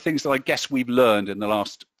couple of other things that I guess we've learned in the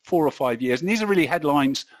last 4 or 5 years, and these are really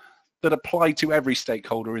headlines that apply to every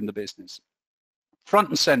stakeholder in the business. Front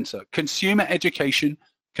and center, consumer education,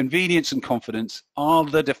 convenience and confidence are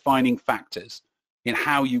the defining factors in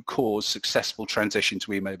how you cause successful transition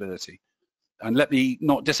to e-mobility. And let me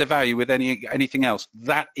not disavow you with anything else.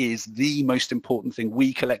 That is the most important thing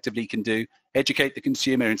we collectively can do: educate the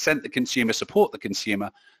consumer, incent the consumer, support the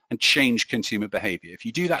consumer, and change consumer behavior. If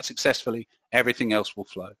you do that successfully, everything else will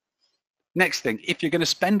flow. Next thing, if you're going to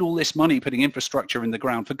spend all this money putting infrastructure in the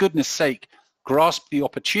ground, for goodness sake, grasp the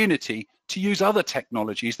opportunity to use other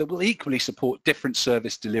technologies that will equally support different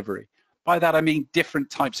service delivery. By that I mean different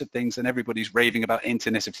types of things, and everybody's raving about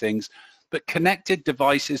Internet of Things, but connected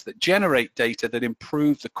devices that generate data that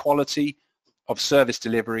improve the quality of service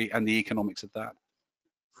delivery and the economics of that.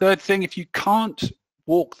 Third thing, if you can't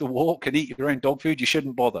walk the walk and eat your own dog food, you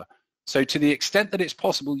shouldn't bother. So to the extent that it's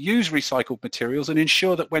possible, use recycled materials and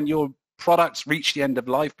ensure that when your products reach the end of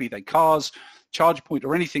life, be they cars, charge point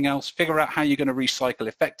or anything else, figure out how you're going to recycle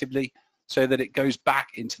effectively so that it goes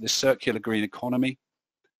back into the circular green economy.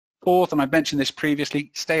 Fourth, and I've mentioned this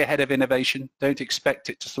previously, stay ahead of innovation. Don't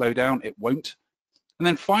expect it to slow down. It won't. And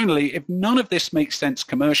then finally, if none of this makes sense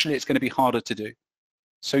commercially, it's going to be harder to do.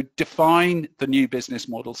 So define the new business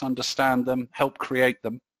models, understand them, help create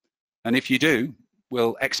them. And if you do,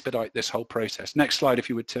 we'll expedite this whole process. Next slide, if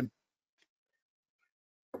you would, Tim.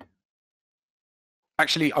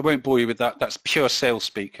 Actually, I won't bore you with that. That's pure sales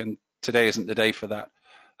speak, and today isn't the day for that.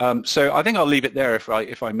 So I think I'll leave it there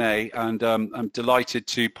if I may, and I'm delighted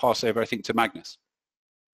to pass over, I think, to Magnus.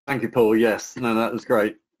 Thank you, Paul. Yes, no, that was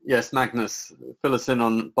great. Yes, Magnus, fill us in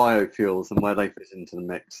on biofuels and where they fit into the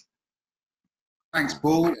mix. Thanks,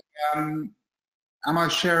 Paul. Am I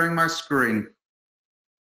sharing my screen?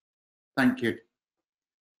 Thank you.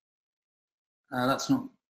 That's not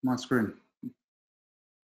my screen.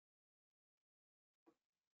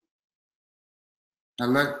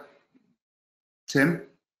 Hello, Tim?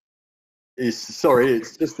 Sorry,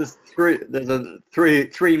 it's just there's three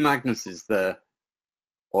Magnuses there,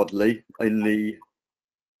 oddly, in the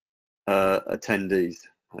attendees.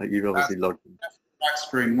 You've obviously logged in. Right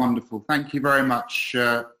screen, wonderful. Thank you very much,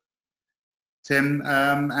 Tim.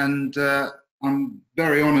 And I'm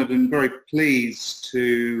very honoured and very pleased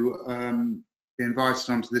to be invited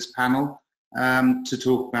onto this panel to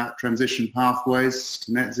talk about transition pathways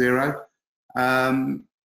to net zero. And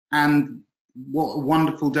what a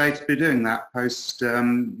wonderful day to be doing that post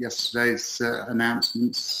yesterday's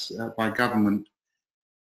announcements by government.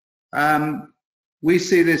 We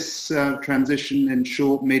see this transition in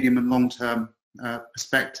short, medium and long-term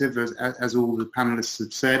perspective, as all the panelists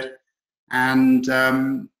have said, and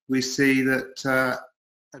we see that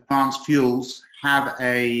advanced fuels have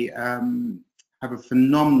a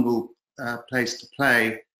phenomenal place to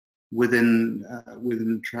play within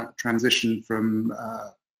transition from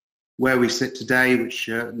where we sit today, which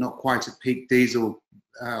not quite at peak diesel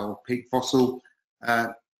or peak fossil,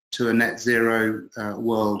 to a net zero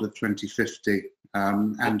world of 2050,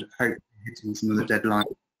 and hopefully hitting some of the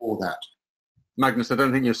deadlines for that. Magnus, I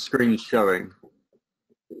don't think your screen's showing.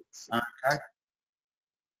 Okay.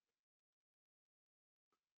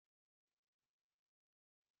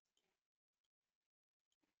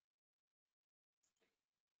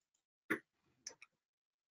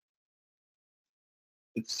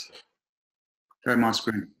 Show my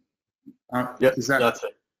screen. Yep, is that, that's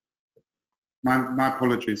it. My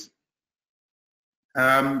apologies.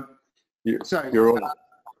 So you're on.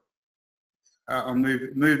 I'll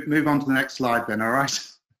move on to the next slide then. All right.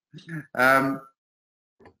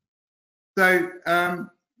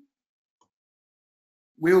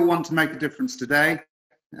 We all want to make a difference today.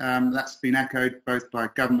 That's been echoed both by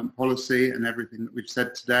government policy and everything that we've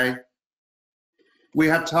said today. We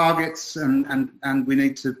have targets and we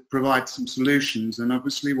need to provide some solutions, and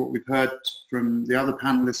obviously what we've heard from the other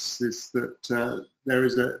panelists is that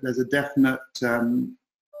there's a definite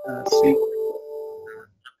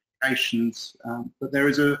applications, but there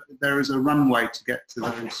is a runway to get to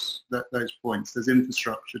those points. There's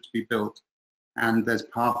infrastructure to be built, and there's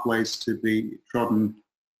pathways to be trodden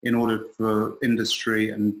in order for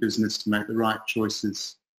industry and business to make the right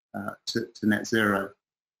choices to net zero.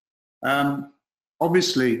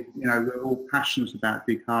 Obviously, we're all passionate about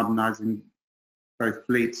decarbonising both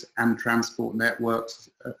fleets and transport networks,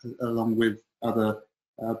 along with other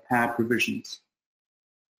power provisions.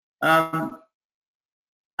 And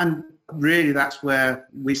really, that's where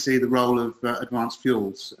we see the role of advanced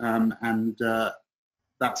fuels, and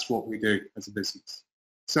that's what we do as a business.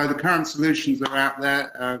 So the current solutions that are out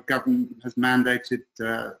there, government has mandated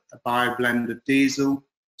a bio-blended diesel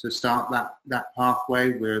to start that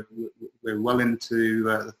pathway. We're well into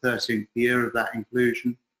the 13th year of that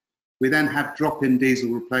inclusion. We then have drop-in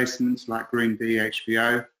diesel replacements like green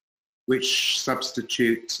DHVO, which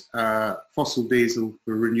substitute fossil diesel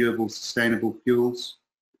for renewable sustainable fuels.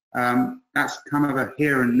 That's kind of a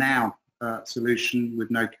here and now solution with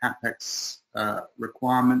no capex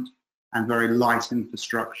requirement and very light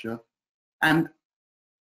infrastructure. And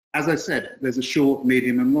as I said, there's a short,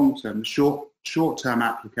 medium and long term. The short short-term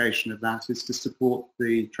application of that is to support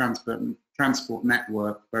the transport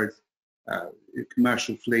network, both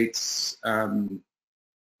commercial fleets and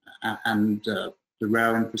the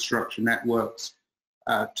rail infrastructure networks,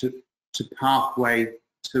 to pathway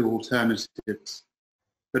to alternatives.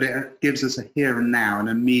 But it gives us a here and now, an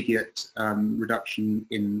immediate reduction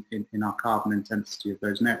in our carbon intensity of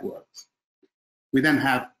those networks. We then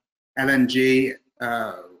have LNG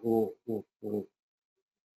or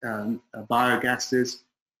biogases.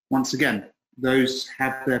 Once again, those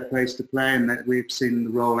have their place to play, and that we've seen the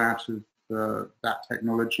rollout of that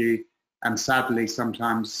technology, and sadly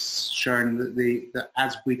sometimes showing that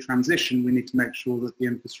as we transition, we need to make sure that the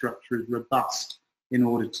infrastructure is robust in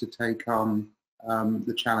order to take on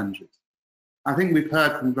the challenges. I think we've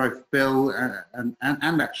heard from both Bill and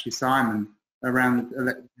actually Simon around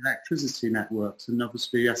electricity networks, and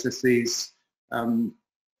obviously SSE's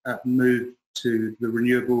move to the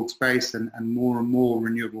renewable space and more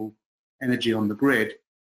renewable energy on the grid,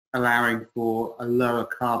 allowing for a lower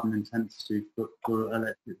carbon intensity for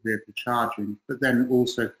electric vehicle charging, but then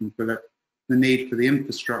also can fill up the need for the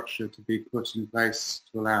infrastructure to be put in place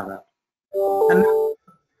to allow that.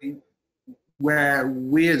 And where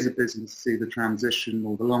we as a business see the transition,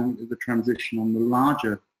 or the transition on the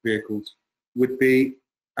larger vehicles, would be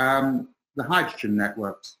the hydrogen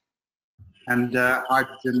networks, and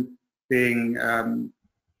hydrogen being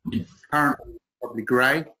currently probably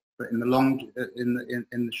grey, but in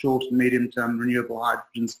the short and medium term, renewable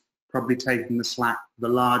hydrogen's probably taking the slack for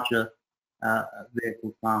the larger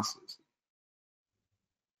vehicle classes.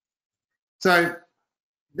 So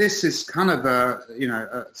this is kind of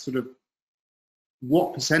a sort of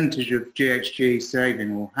what percentage of GHG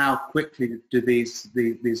saving, or how quickly do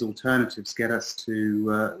these alternatives get us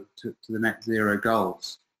to the net zero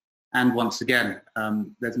goals? And once again,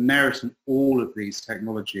 there's merit in all of these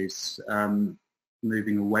technologies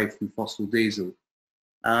moving away from fossil diesel.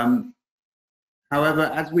 However,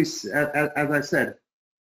 as I said,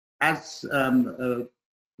 as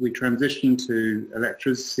we transition to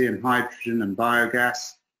electricity and hydrogen and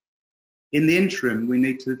biogas, in the interim, we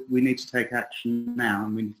need to take action now,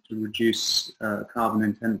 and we need to reduce carbon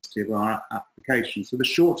intensity of our application. So the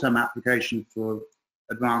short-term application for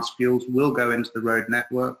advanced fuels will go into the road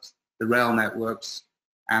networks, the rail networks,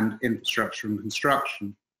 and infrastructure and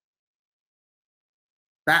construction.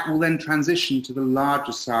 That will then transition to the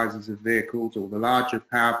larger sizes of vehicles or the larger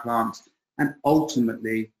power plants, and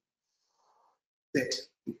ultimately sit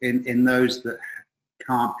in those that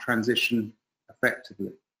can't transition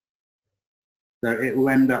effectively. So it will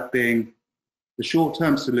end up being the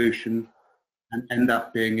short-term solution and end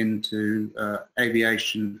up being into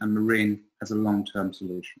aviation and marine as a long-term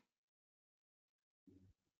solution.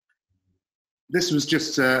 This was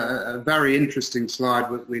just a very interesting slide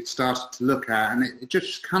that we've started to look at, and it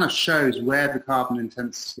just kind of shows where the carbon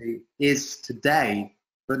intensity is today,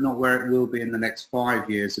 but not where it will be in the next 5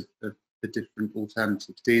 years of the different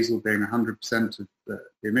alternatives. Diesel being 100% of the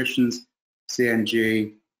emissions,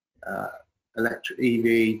 CNG, electric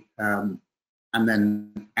EV, and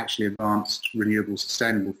then actually advanced renewable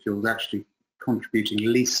sustainable fuels actually contributing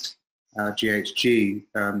least GHG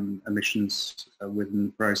emissions within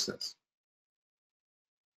the process.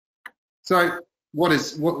 So what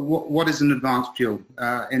is an advanced fuel?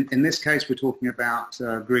 In this case, we're talking about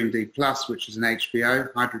Green D Plus, which is an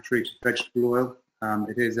HVO, hydrotreated vegetable oil.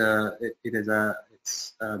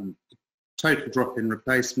 It's total drop-in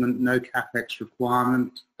replacement, no capex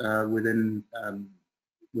requirement within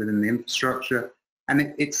the infrastructure,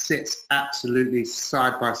 and it sits absolutely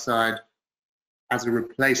side by side as a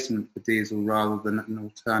replacement for diesel rather than an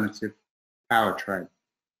alternative powertrain.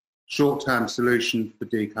 Short-term solution for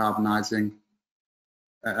decarbonising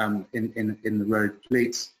in the road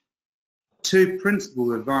fleets. Two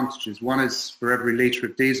principal advantages. One is for every litre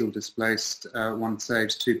of diesel displaced, one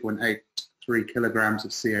saves 2.83 kilograms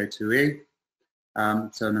of CO2e.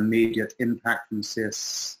 So an immediate impact from the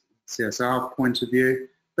CSR point of view,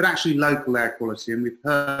 but actually local air quality, and we've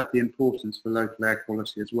heard the importance for local air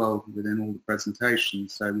quality as well within all the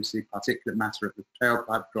presentations. So we see particulate matter at the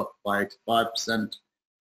tailpipe drop by 85%,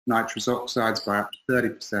 nitrous oxides by up to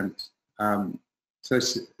 30%.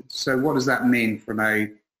 So what does that mean from a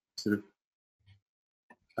sort of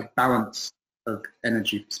a balance of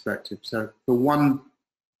energy perspective? So for one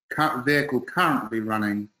vehicle currently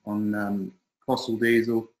running on fossil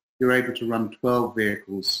diesel, you're able to run 12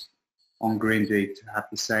 vehicles on Green D to have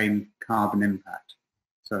the same carbon impact,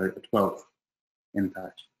 so a 12th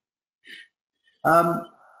impact.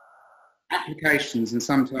 Applications, and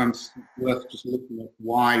sometimes worth just looking at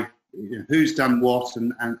why, who's done what,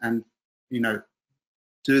 and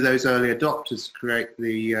do those early adopters create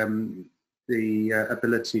the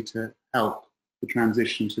ability to help the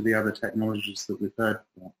transition to the other technologies that we've heard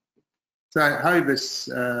about. So Hovis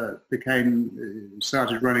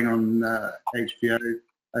started running on HVO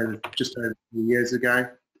just over 2 years ago.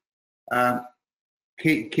 The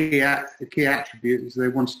key attribute is they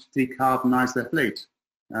wanted to decarbonise their fleet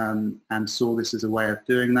and saw this as a way of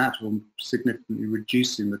doing that, or significantly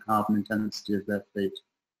reducing the carbon intensity of their fleet.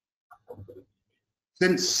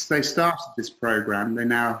 Since they started this program, they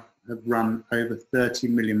now have run over 30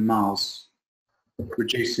 million miles,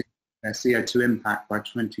 reducing their CO2 impact by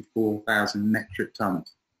 24,000 metric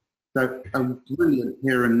tons. So a brilliant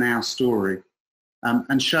here and now story,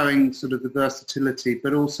 and showing sort of the versatility,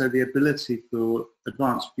 but also the ability for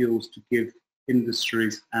advanced fuels to give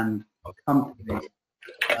industries and companies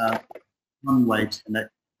runway to connect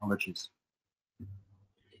technologies.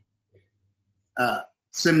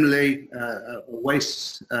 Similarly, a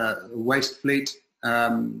waste fleet,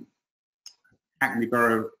 Hackney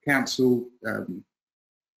Borough Council,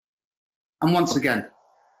 and once again,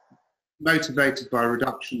 motivated by a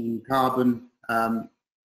reduction in carbon,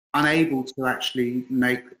 unable to actually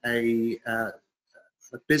make a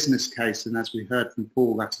business case, and as we heard from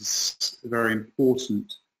Paul, that is a very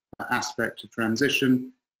important aspect of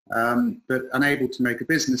transition, but unable to make a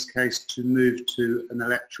business case to move to an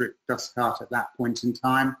electric dust cart at that point in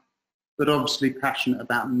time, but obviously passionate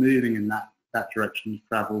about moving in that direction of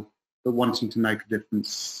travel, but wanting to make a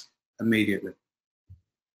difference immediately.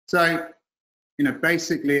 So,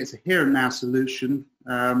 basically it's a here and now solution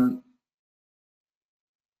that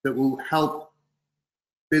will help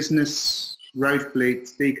business, road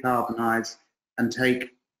fleets decarbonise and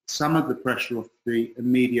take some of the pressure off the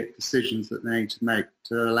immediate decisions that they need to make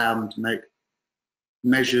to allow them to make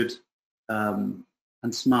measured and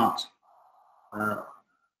smart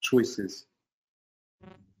choices.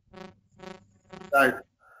 So,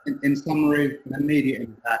 in summary, an immediate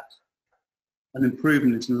impact, an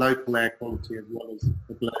improvement in local air quality as well as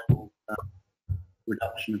a global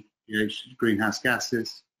reduction of greenhouse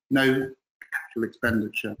gases, no capital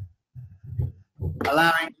expenditure,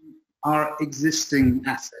 allowing our existing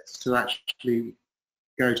assets to actually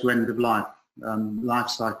go to end of life, life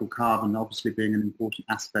cycle carbon obviously being an important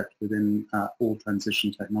aspect within all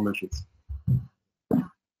transition technologies.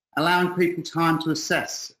 Allowing people time to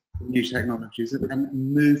assess new technologies and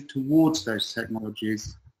move towards those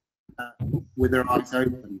technologies with their eyes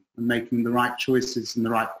open and making the right choices and the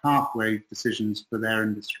right pathway decisions for their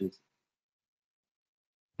industries.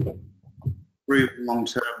 Proven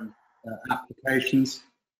long-term applications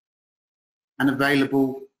and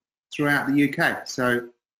available throughout the UK. So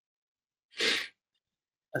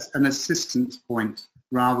as an assistance point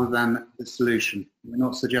rather than the solution. We're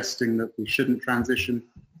not suggesting that we shouldn't transition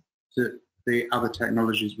to the other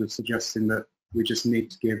technologies. We're suggesting that we just need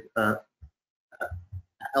to give a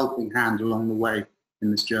helping hand along the way in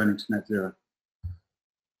this journey to net zero.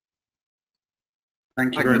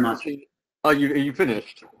 Thank you very much. Are you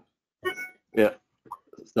finished? Yeah,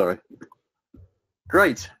 sorry.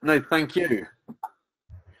 Great. No, thank you.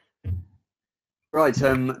 Right,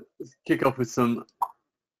 let's kick off with some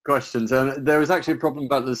questions. There was actually a problem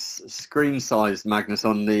about the screen size, Magnus,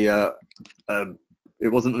 on the, it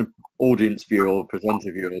wasn't an audience view or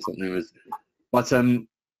presenter view or something, but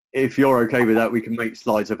if you're okay with that, we can make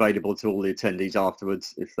slides available to all the attendees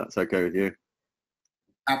afterwards, if that's okay with you.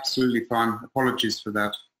 Absolutely fine. Apologies for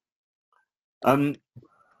that.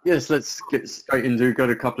 Yes, let's get straight into. We've got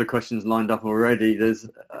a couple of questions lined up already. There's,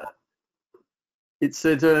 it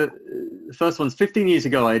said, the first one's 15 years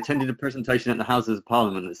ago, I attended a presentation at the Houses of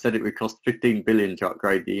Parliament that said it would cost 15 billion to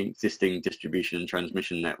upgrade the existing distribution and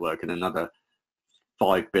transmission network and another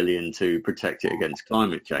 5 billion to protect it against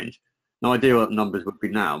climate change. No idea what numbers would be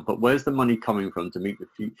now, but where's the money coming from to meet the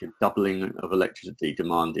future doubling of electricity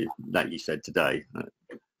demanded that you said today?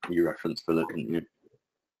 You referenced Philip, didn't you?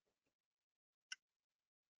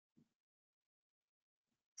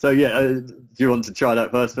 So yeah, do you want to try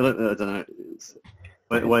that first, Philip? I don't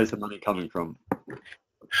know. Where's the money coming from?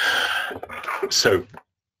 So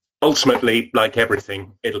ultimately, like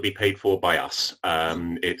everything, it'll be paid for by us.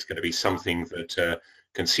 It's going to be something that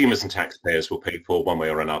consumers and taxpayers will pay for one way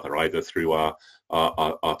or another, either through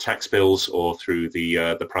our tax bills or through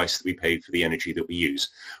the price that we pay for the energy that we use.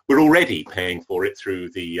 We're already paying for it through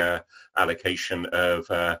the allocation of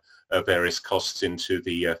various costs into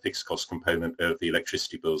the fixed cost component of the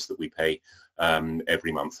electricity bills that we pay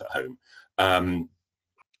every month at home.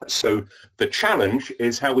 So the challenge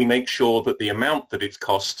is how we make sure that the amount that it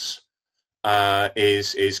costs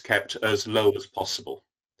is kept as low as possible.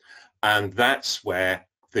 And that's where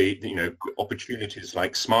the opportunities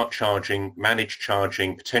like smart charging, managed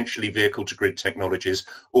charging, potentially vehicle-to-grid technologies,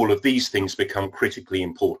 all of these things become critically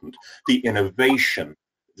important. The innovation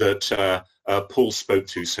that Paul spoke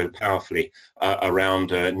to so powerfully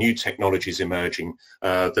around new technologies emerging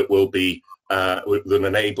that will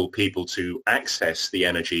enable people to access the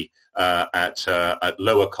energy at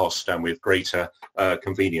lower cost and with greater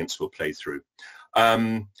convenience will play through.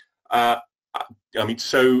 I mean,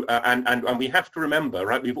 so, and we have to remember,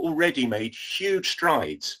 right, we've already made huge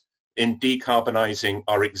strides in decarbonising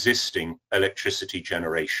our existing electricity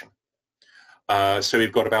generation. So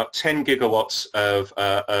we've got about 10 gigawatts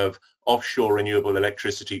of offshore renewable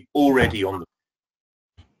electricity already on the.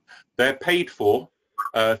 They're paid for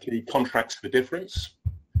through contracts for difference.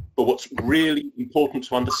 But what's really important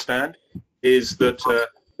to understand is that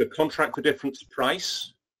the contract for difference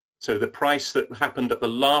price, so the price that happened at the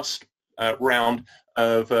last round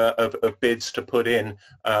of bids to put in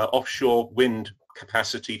offshore wind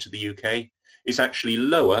capacity to the UK, is actually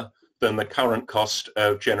lower than the current cost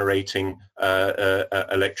of generating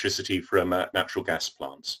electricity from natural gas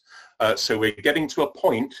plants. So we're getting to a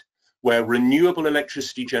point where renewable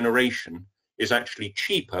electricity generation is actually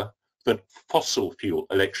cheaper than fossil fuel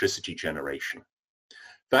electricity generation.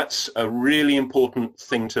 That's a really important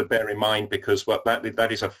thing to bear in mind, because that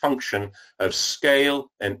is a function of scale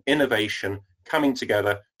and innovation coming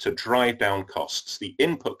together to drive down costs. The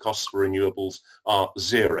input costs for renewables are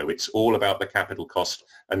zero. It's all about the capital cost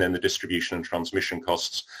and then the distribution and transmission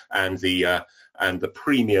costs and the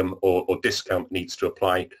premium or discount needs to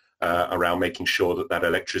apply around making sure that that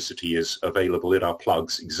electricity is available in our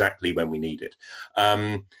plugs exactly when we need it.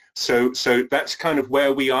 So that's kind of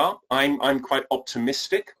where we are. I'm quite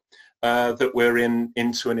optimistic that we're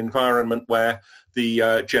into an environment where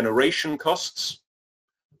the generation costs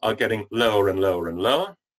are getting lower and lower and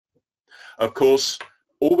lower. Of course,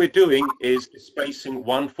 all we're doing is displacing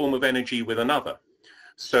one form of energy with another.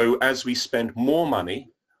 So as we spend more money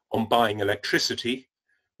on buying electricity,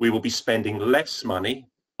 we will be spending less money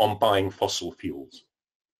on buying fossil fuels.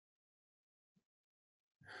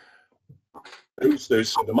 So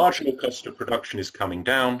the marginal cost of production is coming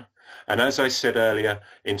down. And as I said earlier,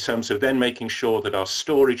 in terms of then making sure that our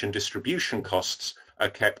storage and distribution costs are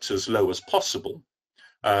kept as low as possible,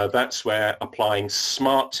 that's where applying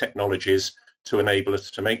smart technologies to enable us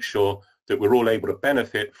to make sure that we're all able to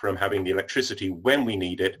benefit from having the electricity when we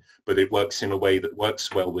need it, but it works in a way that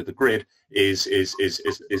works well with the grid is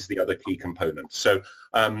the other key component. So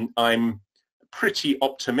I'm pretty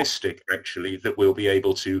optimistic, actually, that we'll be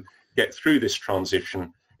able to get through this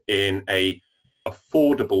transition in a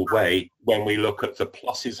affordable way when we look at the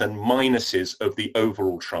pluses and minuses of the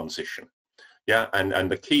overall transition. Yeah, and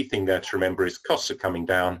the key thing there to remember is costs are coming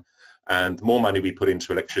down, and the more money we put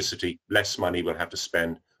into electricity, less money we'll have to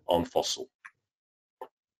spend on fossil.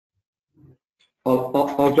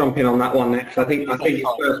 I'll jump in on that one next. I think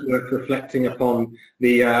it's first worth reflecting upon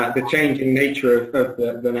the changing nature of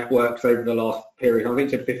the networks over the last period. I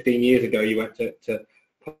think 15 years ago you went to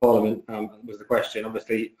Parliament, was the question.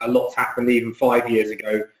 Obviously, a lot's happened even 5 years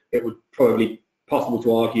ago. It would probably be possible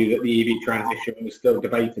to argue that the EV transition was still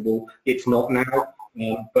debatable. It's not now,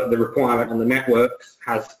 but the requirement on the networks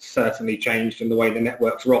has certainly changed, and the way the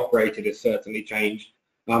networks are operated has certainly changed.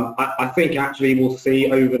 I think actually we'll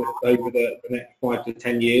see over the next 5 to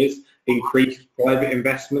 10 years increased private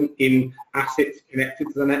investment in assets connected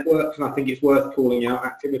to the networks, and I think it's worth calling out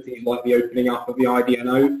activities like the opening up of the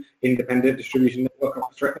IDNO, Independent Distribution Network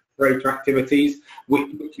Operator activities,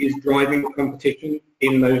 which is driving competition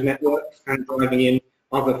in those networks and driving in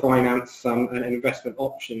other finance and investment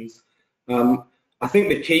options. I think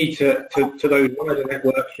the key to those wider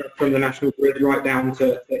networks, from the national grid right down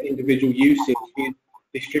to individual usage, is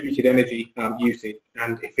distributed energy usage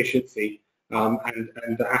and efficiency,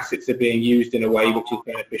 and the assets are being used in a way which is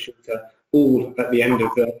beneficial to all at the end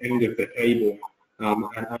of the cable. And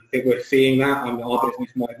I think we're seeing that. Our business,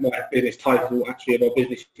 my business title actually of our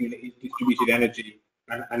business unit is distributed energy,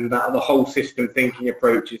 and that the whole system thinking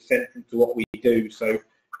approach is central to what we do. So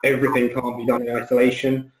everything can't be done in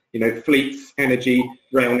isolation. You know, fleets, energy,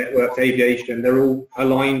 rail networks, aviation, they're all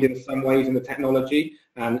aligned in some ways in the technology,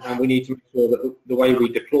 and we need to make sure that the way we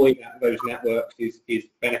deploy those networks is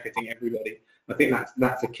benefiting everybody. I think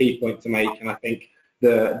that's a key point to make, and I think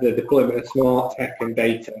the deployment of smart tech and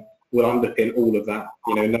data will underpin all of that.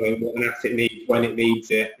 You know, knowing what an asset needs, when it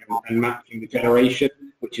needs it, and matching the generation,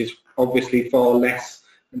 which is obviously far less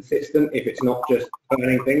consistent if it's not just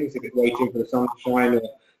burning things, if it's waiting for the sun to shine or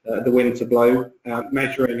the wind to blow,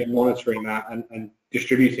 measuring and monitoring that and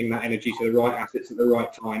distributing that energy to the right assets at the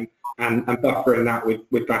right time, and buffering that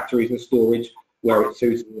with batteries and storage where it's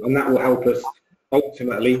suitable, and that will help us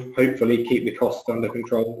ultimately, hopefully, keep the costs under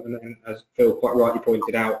control. And then, as Phil quite rightly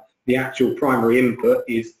pointed out, the actual primary input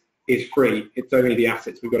is free. It's only the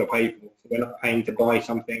assets we've got to pay for. So we're not paying to buy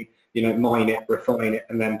something, mine it, refine it,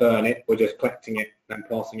 and then burn it. We're just collecting it and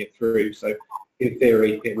passing it through. So in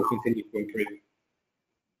theory, it will continue to improve.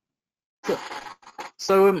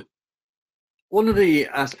 So one of the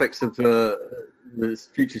aspects of the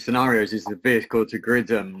future scenarios is the vehicle to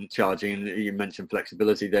grid charging, and you mentioned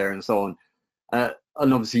flexibility there and so on. And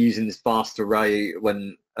obviously using this vast array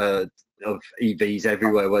of EVs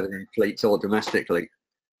everywhere, whether in fleets or domestically.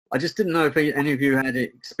 I just didn't know if any of you had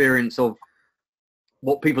experience of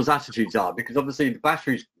what people's attitudes are, because obviously the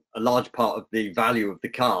battery's a large part of the value of the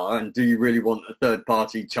car, and do you really want a third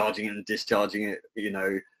party charging it and discharging it,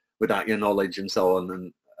 without your knowledge and so on,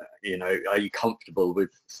 and are you comfortable with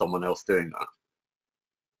someone else doing that?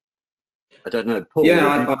 I don't know, Paul.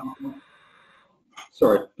 Yeah,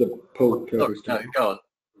 sorry, Paul. No, go on.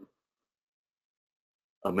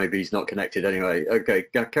 Or maybe he's not connected anyway. Okay,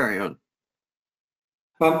 carry on.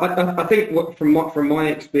 I think from my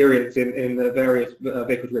experience in the various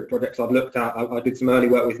vehicle to grid projects I've looked at, I did some early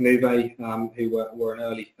work with Nuvei, who were an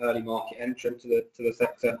early market entrant to the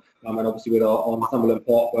sector, and obviously with our Northumberland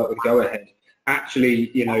Park work with Go Ahead.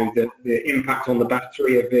 Actually, the impact on the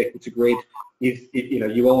battery of vehicle to grid is,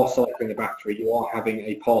 you are cycling the battery, you are having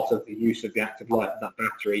a part of the use of the active life of that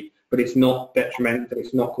battery, but it's not detrimental,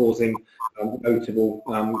 it's not causing notable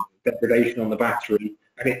degradation on the battery.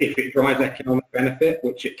 And if it drives economic benefit,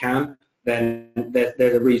 which it can, then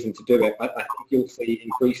there's a reason to do it. I think you'll see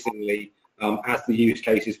increasingly, as the use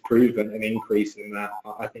case is proven, an increase in that.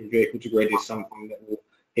 I think vehicle to grid is something that will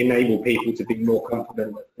enable people to be more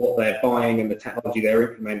confident that what they're buying and the technology they're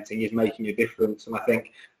implementing is making a difference. And I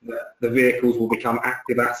think that the vehicles will become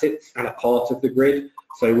active assets and a part of the grid.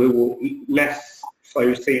 So we will less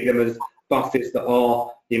so see them as buses that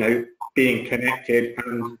are, being connected,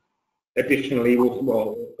 and additionally,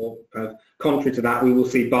 contrary to that, we will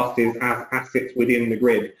see buses as assets within the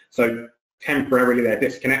grid. So temporarily they're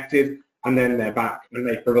disconnected and then they're back, and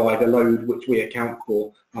they provide a load which we account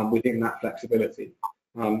for within that flexibility.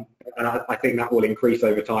 And I think that will increase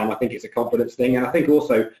over time. I think it's a confidence thing, and I think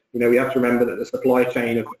also, we have to remember that the supply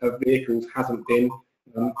chain of vehicles hasn't been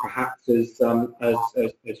perhaps as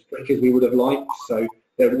quick as we would have liked. So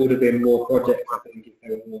there would have been more projects, I think, if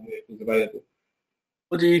there were more vehicles available.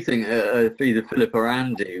 What do you think, either Philip or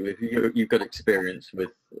Andy, if you've got experience with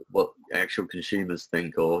what actual consumers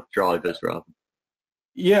think, or drivers rather?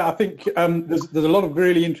 Yeah, I think there's a lot of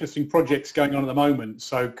really interesting projects going on at the moment.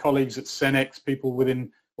 So colleagues at Cenex, people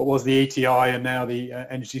within what was the ETI and now the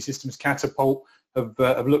Energy Systems Catapult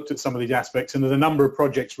have looked at some of these aspects, and there's a number of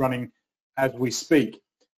projects running as we speak.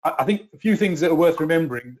 I think a few things that are worth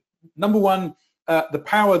remembering. Number one, the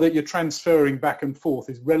power that you're transferring back and forth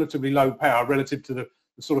is relatively low power relative to the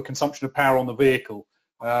sort of consumption of power on the vehicle.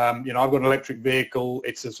 I've got an electric vehicle.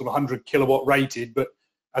 It's a sort of 100 kilowatt rated, but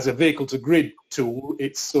as a vehicle to grid tool,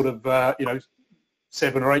 it's sort of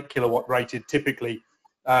 7 or 8 kilowatt rated typically.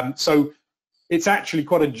 So it's actually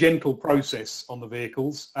quite a gentle process on the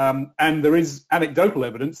vehicles, and there is anecdotal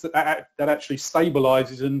evidence that actually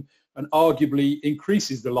stabilizes and arguably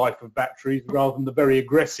increases the life of batteries rather than the very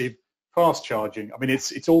aggressive fast charging. I mean,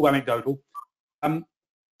 it's all anecdotal.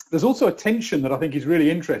 There's also a tension that I think is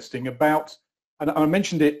really interesting about, and I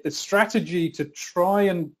mentioned it, the strategy to try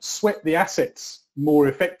and sweat the assets more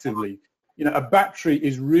effectively. A battery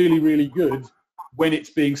is really, really good when it's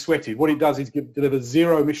being sweated. What it does is deliver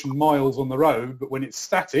zero emission miles on the road, but when it's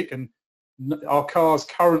static, and our cars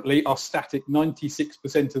currently are static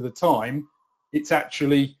 96% of the time, it's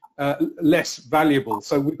actually less valuable.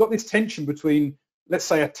 So we've got this tension between, let's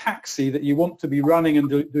say, a taxi that you want to be running and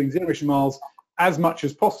doing zero emission miles as much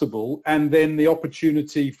as possible, and then the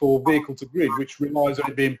opportunity for vehicle to grid, which relies on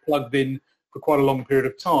it being plugged in for quite a long period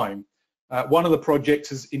of time. One of the projects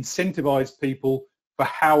has incentivized people for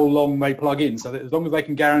how long they plug in, so that as long as they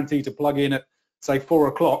can guarantee to plug in at, say, 4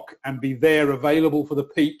 o'clock and be there available for the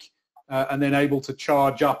peak, and then able to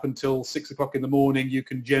charge up until 6 o'clock in the morning, you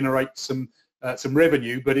can generate some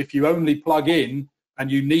revenue. But if you only plug in and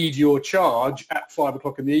you need your charge at 5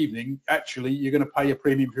 o'clock in the evening, actually you're going to pay a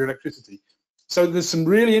premium for your electricity. So there's some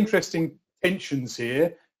really interesting tensions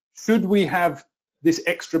here. Should we have this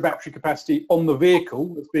extra battery capacity on the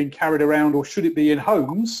vehicle that's being carried around, or should it be in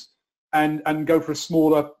homes and go for a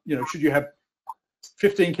smaller, should you have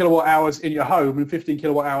 15 kilowatt hours in your home and 15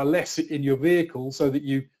 kilowatt hour less in your vehicle so that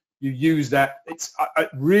you use that? It's a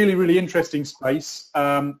really, really interesting space.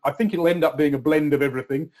 I think it'll end up being a blend of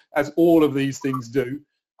everything, as all of these things do.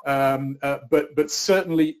 but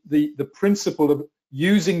certainly the principle of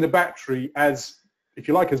using the battery as, if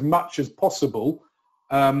you like, as much as possible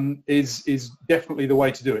is definitely the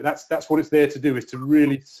way to do it. That's what it's there to do, is to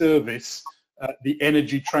really service the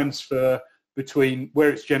energy transfer between where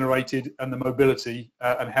it's generated and the mobility,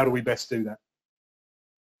 and how do we best do that.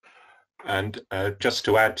 And just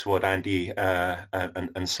to add to what Andy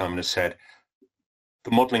and Simon has said,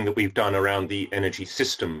 the modelling that we've done around the energy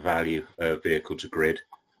system value of vehicle to grid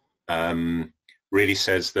really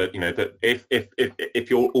says that, you know, that if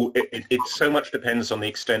you're, it so much depends on the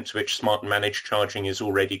extent to which smart and managed charging is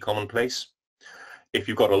already commonplace. If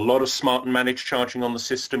you've got a lot of smart and managed charging on the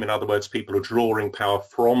system, in other words, people are drawing power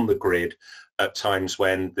from the grid at times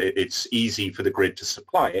when it's easy for the grid to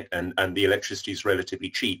supply it and the electricity is relatively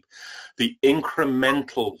cheap, the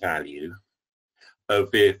incremental value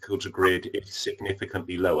of vehicle to grid is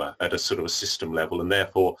significantly lower at a sort of a system level, and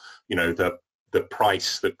therefore, you know, the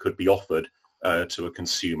price that could be offered to a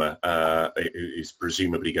consumer is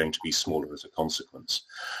presumably going to be smaller as a consequence.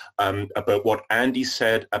 But what Andy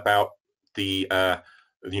said about the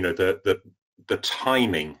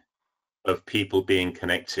timing of people being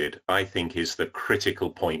connected, I think, is the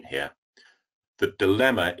critical point here. The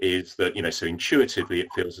dilemma is that, you know, so intuitively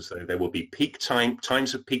it feels as though there will be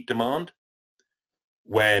times of peak demand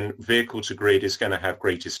when vehicle to grid is going to have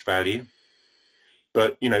greatest value.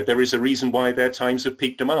 But, you know, there is a reason why there are times of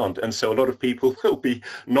peak demand. And so a lot of people will be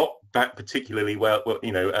not that particularly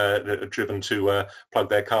driven to plug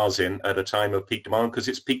their cars in at a time of peak demand, because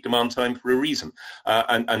it's peak demand time for a reason.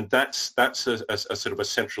 And that's a sort of a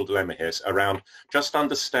central dilemma here around just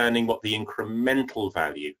understanding what the incremental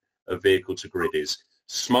value of vehicle to grid is.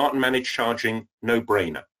 Smart and managed charging, no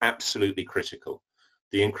brainer, absolutely critical.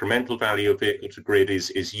 The incremental value of vehicle to grid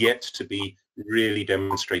is yet to be really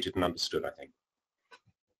demonstrated and understood, I think.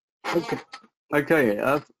 Okay.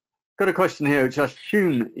 I've got a question here, which I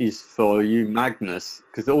assume is for you, Magnus,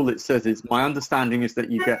 because all it says is, my understanding is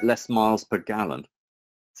that you get less miles per gallon.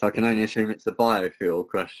 So I can only assume it's a biofuel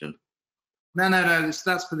question. No,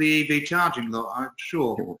 that's for the EV charging lot, I'm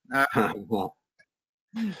sure. They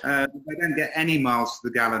don't get any miles to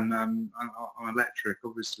the gallon on electric,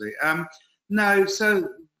 obviously. No, so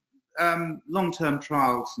long-term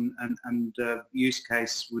trials and use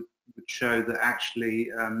case would show that actually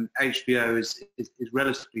HVO is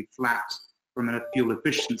relatively flat from a fuel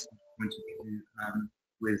efficiency point of view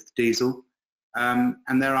with diesel.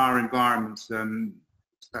 And there are environments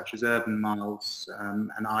such as urban miles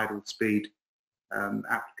and idle speed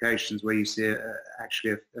applications where you see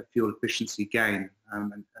actually a fuel efficiency gain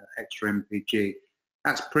and extra MPG.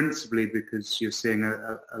 That's principally because you're seeing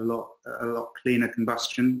a lot cleaner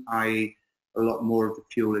combustion, i.e. a lot more of the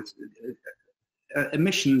fuel is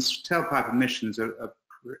emissions, tailpipe emissions are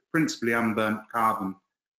principally unburnt carbon.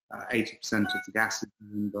 80% of the gas is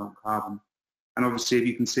unburnt carbon. And obviously if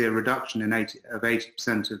you can see a reduction in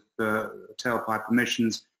 80% of tailpipe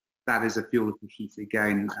emissions, that is a fuel efficiency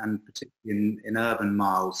gain, and particularly in urban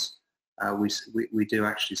miles, we do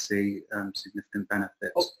actually see significant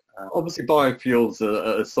benefits. Obviously biofuels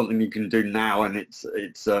are something you can do now, and it's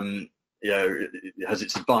it has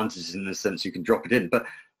its advantages in the sense you can drop it in. But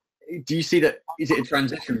do you see that, is it a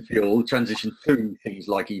transition fuel, transition to things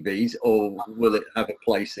like EVs, or will it have a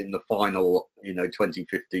place in the final,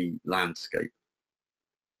 2050 landscape?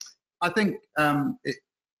 I think it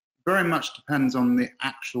very much depends on the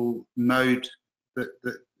actual mode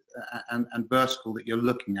and vertical that you're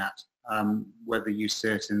looking at, whether you see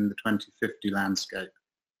it in the 2050 landscape.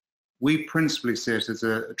 We principally see it as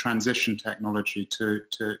a transition technology to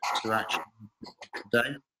actually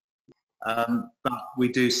today. But we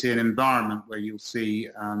do see an environment where you'll see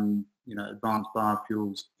advanced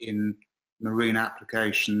biofuels in marine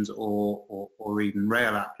applications or even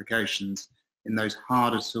rail applications in those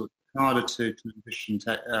harder to transition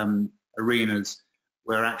arenas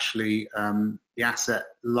where actually the asset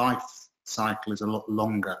life cycle is a lot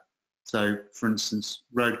longer. So, for instance,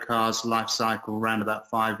 road cars life cycle around about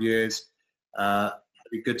 5 years.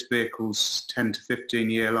 Heavy goods vehicles 10 to 15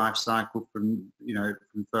 year life cycle from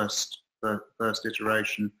first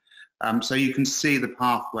iteration. So you can see the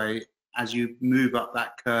pathway as you move up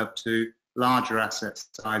that curve to larger asset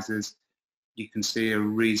sizes. You can see a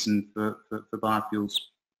reason for biofuels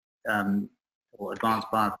or advanced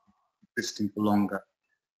biofuels existing for longer.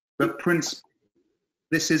 But principally,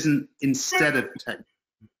 this isn't instead of technology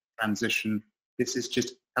transition. This is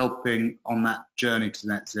just helping on that journey to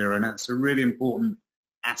net zero, and that's a really important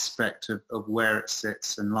aspect of where it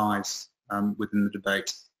sits and lies within the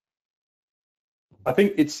debate. I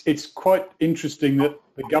think it's quite interesting that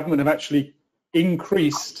the government have actually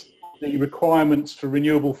increased the requirements for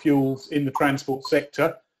renewable fuels in the transport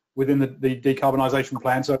sector within the decarbonisation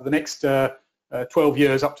plan. So over the next 12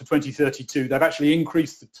 years up to 2032, they've actually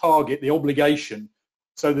increased the target, the obligation.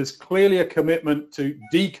 So there's clearly a commitment to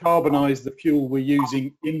decarbonise the fuel we're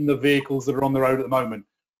using in the vehicles that are on the road at the moment.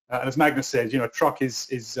 And as Magnus says, a truck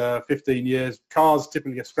is 15 years, cars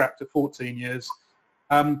typically are scrapped at 14 years.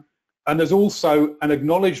 And there's also an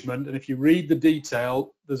acknowledgement, and if you read the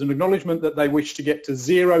detail, there's an acknowledgement that they wish to get to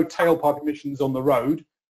zero tailpipe emissions on the road.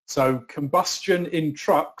 So combustion in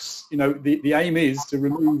trucks, the aim is to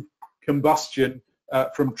remove combustion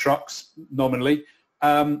from trucks nominally.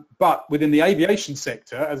 But within the aviation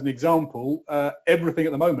sector, as an example, everything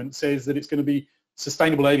at the moment says that it's going to be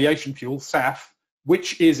sustainable aviation fuel, SAF,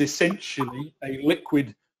 which is essentially a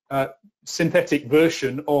liquid synthetic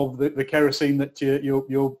version of the kerosene that you're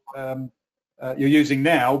using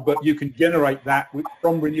now, but you can generate that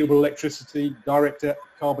from renewable electricity, direct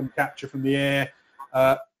carbon capture from the air,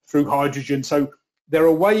 through hydrogen. So there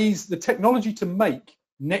are ways, the technology to make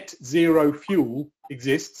net zero fuel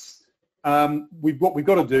exists. What we've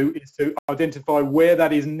got to do is to identify where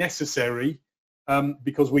that is necessary,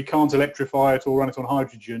 because we can't electrify it or run it on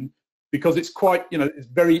hydrogen, because it's quite, it's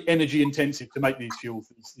very energy intensive to make these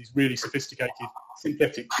fuels, these really sophisticated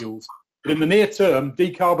synthetic fuels. But in the near term,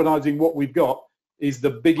 decarbonising what we've got is the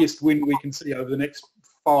biggest win we can see over the next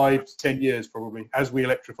 5 to 10 years, probably, as we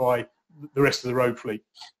electrify the rest of the road fleet.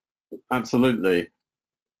 Absolutely.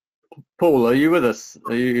 Paul, are you with us?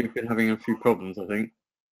 You've been having a few problems, I think.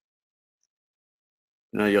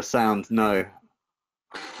 No, your sound, no.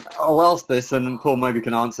 I'll ask this, and Paul maybe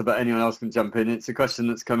can answer, but anyone else can jump in. It's a question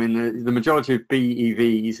that's come in. The majority of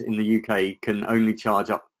BEVs in the UK can only charge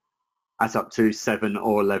up to 7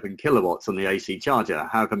 or 11 kilowatts on the AC charger.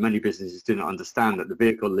 However, many businesses do not understand that the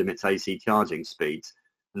vehicle limits AC charging speeds,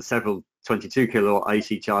 and several 22 kilowatt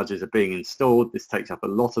AC chargers are being installed. This takes up a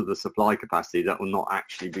lot of the supply capacity that will not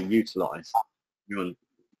actually be utilised. Anyone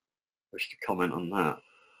wish to comment on that?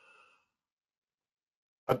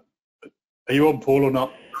 Are you on, Paul, or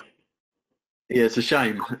not? Yeah, it's a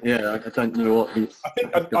shame. Yeah, I don't know what he's... I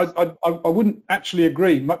think I wouldn't actually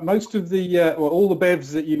agree. Most of the, all the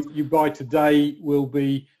BEVs that you buy today will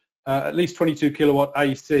be at least 22 kilowatt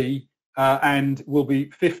AC and will be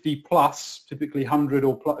 50 plus, typically 100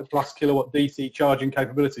 or plus kilowatt DC charging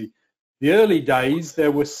capability. The early days,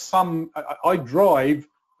 there was some... I drive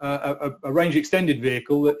a range extended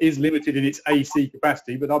vehicle that is limited in its AC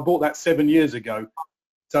capacity, but I bought that 7 years ago.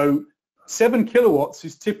 So 7 kilowatts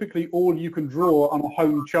is typically all you can draw on a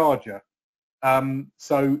home charger.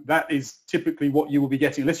 So that is typically what you will be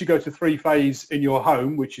getting, unless you go to 3-phase in your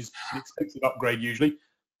home, which is an expensive upgrade usually.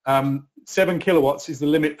 7 kilowatts is the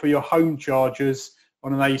limit for your home chargers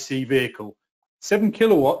on an AC vehicle. 7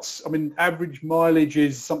 kilowatts, I mean, average mileage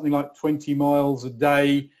is something like 20 miles a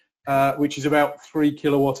day, which is about 3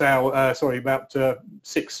 kilowatt hour, about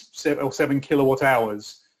 6 or 7 kilowatt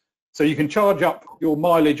hours. So you can charge up your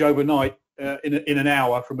mileage overnight in an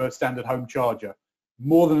hour from a standard home charger.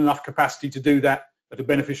 More than enough capacity to do that at a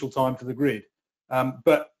beneficial time for the grid.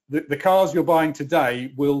 But the cars you're buying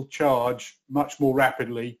today will charge much more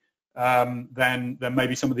rapidly than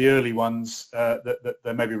maybe some of the early ones that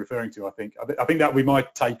they may be referring to, I think. I think that would be my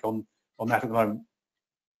take on that at the moment.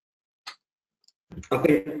 I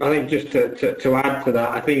think just to add to that,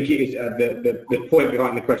 I think it is, the point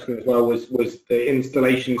behind the question as well was the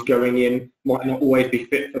installations going in might not always be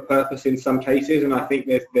fit for purpose in some cases, and I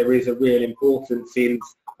think there is a real importance in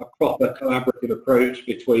a proper collaborative approach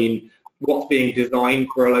between what's being designed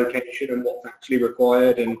for a location and what's actually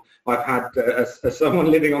required. And I've had, as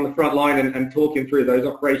someone living on the front line and talking through those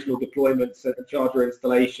operational deployments and charger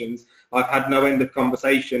installations, I've had no end of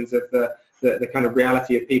conversations of the kind of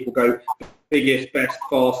reality of people go, biggest, best,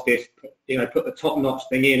 fastest, put the top-notch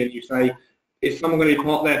thing in, and you say, is someone going to be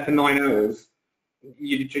parked there for 9 hours?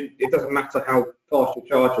 It doesn't matter how fast your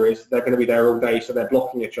charger is, they're going to be there all day, so they're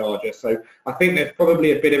blocking your charger. So I think there's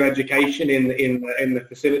probably a bit of education in the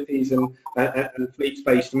facilities and fleet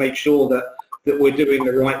space to make sure that we're doing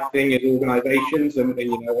the right thing as organisations. And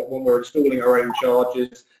when we're installing our own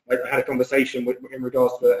chargers, I had a conversation in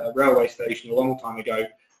regards to a railway station a long time ago.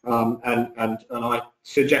 And I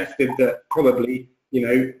suggested that probably,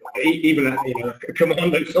 even at a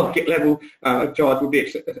commando socket level charge would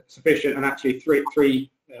be sufficient, and actually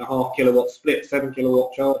 3.5 kilowatt split 7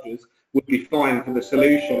 kilowatt chargers would be fine for the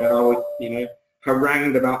solution. And I was,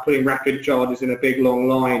 harangued about putting rapid chargers in a big long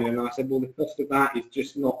line, and I said, well, the cost of that is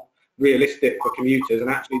just not realistic for commuters. And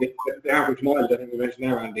actually the average mileage, I think we mentioned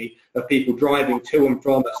there, Andy, of people driving to and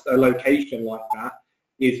from a location like that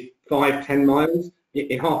is 5-10 miles.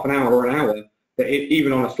 In half an hour or an hour, that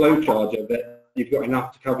even on a slow charger, that you've got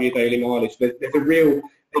enough to cover your daily mileage. There's a real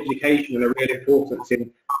education and a real importance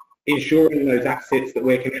in ensuring those assets that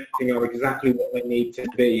we're connecting are exactly what they need to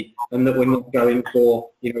be, and that we're not going for,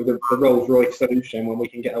 you know, the Rolls-Royce solution when we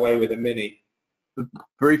can get away with a Mini.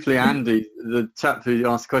 Briefly, Andy, the chap who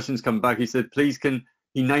asked questions come back, he said, please can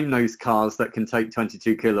he name those cars that can take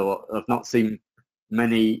 22 kilowatt? I've not seen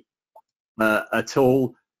many at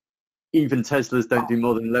all. Even Teslas don't do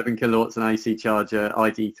more than 11 kilowatts an AC charger.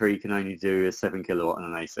 ID3 can only do a 7 kilowatt on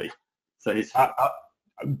an AC. So it's...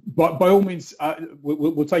 by all means,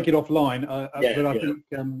 we'll take it offline.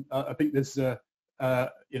 But I think there's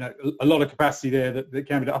you know, a lot of capacity there that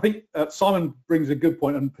can be done. I think Simon brings a good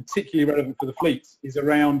point, and particularly relevant for the fleets, is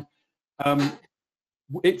around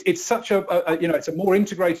it's such a you know, it's a more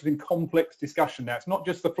integrated and complex discussion now. It's not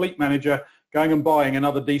just the fleet manager going and buying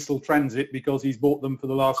another diesel Transit because he's bought them for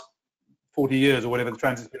the last 40 years or whatever the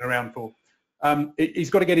Transit's been around for. He's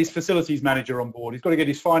got to get his facilities manager on board. He's got to get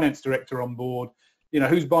his finance director on board. You know,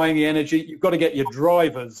 who's buying the energy? You've got to get your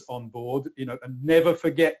drivers on board, you know, and never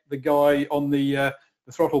forget the guy on the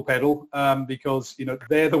throttle pedal, because, you know,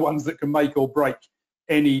 they're the ones that can make or break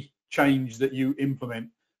any change that you implement.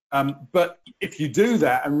 But if you do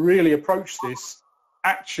that and really approach this,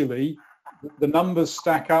 actually, the numbers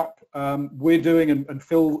stack up. We're doing, and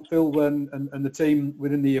Phil and the team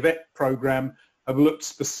within the Yvette program have looked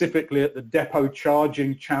specifically at the depot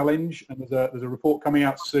charging challenge, and there's a report coming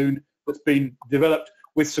out soon that's been developed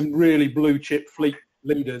with some really blue chip fleet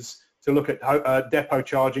leaders to look at depot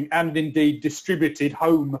charging and indeed distributed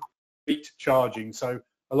home fleet charging. So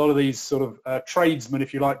a lot of these sort of tradesmen,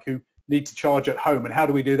 if you like, who need to charge at home, and how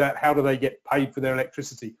do we do that? How do they get paid for their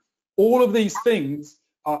electricity? All of these things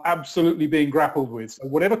are absolutely being grappled with. So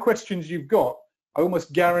whatever questions you've got, I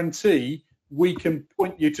almost guarantee we can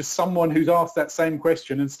point you to someone who's asked that same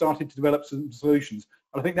question and started to develop some solutions.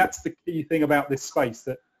 And I think that's the key thing about this space,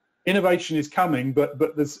 that innovation is coming, but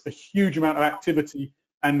there's a huge amount of activity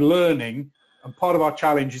and learning, and part of our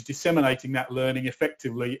challenge is disseminating that learning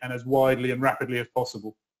effectively and as widely and rapidly as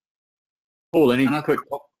possible. Paul, any quick,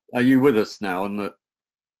 are you with us now on the...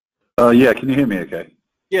 Yeah, can you hear me okay?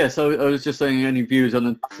 Yeah, so I was just saying, any views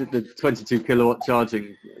on the 22 kilowatt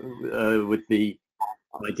charging with the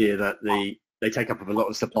idea that they take up a lot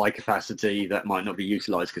of supply capacity that might not be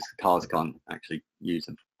utilised because the cars can't actually use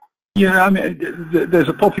them? Yeah, I mean, there's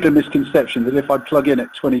a popular misconception that if I plug in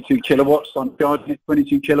at 22 kilowatts, I'm charging at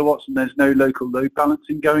 22 kilowatts and there's no local load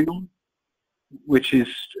balancing going on, which is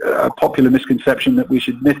a popular misconception that we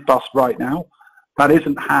should myth bust right now. That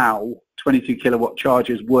isn't how 22 kilowatt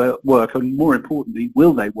chargers work, and more importantly,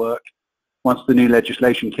 will they work once the new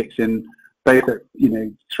legislation kicks in, both at, you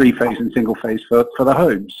know, three-phase and single-phase for the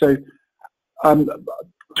home. So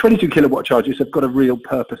 22 kilowatt chargers have got a real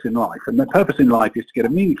purpose in life, and their purpose in life is to get a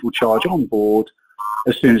meaningful charge on board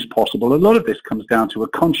as soon as possible. A lot of this comes down to a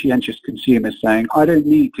conscientious consumer saying, I don't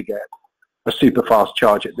need to get a super fast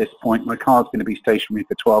charge at this point. My car's going to be stationary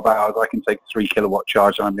for 12 hours. I can take a 3 kilowatt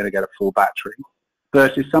charge and I'm going to get a full battery.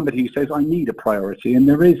 Versus somebody who says, I need a priority. And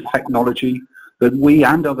there is technology that we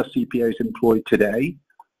and other CPOs employ today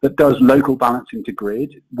that does local balancing to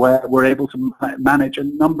grid, where we're able to manage a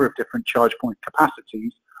number of different charge point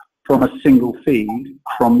capacities from a single feed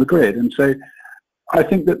from the grid. And so I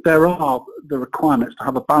think that there are the requirements to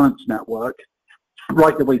have a balanced network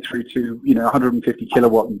right the way through to, you know, 150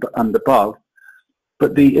 kilowatt and above.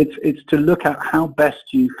 But it's to look at how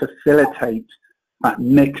best you facilitate that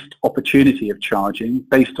mixed opportunity of charging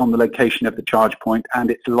based on the location of the charge point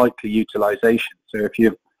and its likely utilization. So if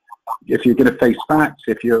you're going to face facts,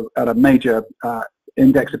 if you're at a major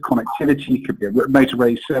index of connectivity, it could be a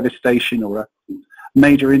motorway service station or a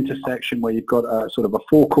major intersection where you've got a sort of a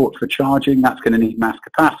forecourt for charging, that's going to need mass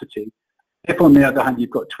capacity. If on the other hand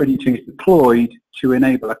you've got 22s deployed to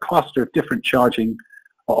enable a cluster of different charging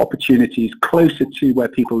opportunities closer to where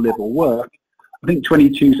people live or work, I think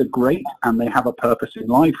 22s are great and they have a purpose in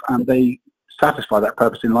life and they satisfy that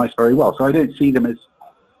purpose in life very well. So I don't see them as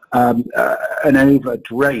an over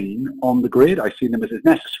drain on the grid. I see them as a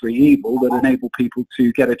necessary evil that enable people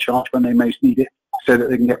to get a charge when they most need it so that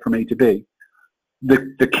they can get from A to B.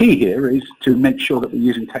 The key here is to make sure that we're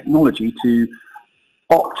using technology to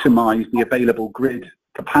optimize the available grid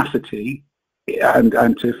capacity and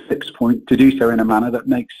to Flip's point, to do so in a manner that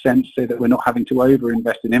makes sense so that we're not having to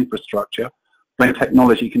over-invest in infrastructure when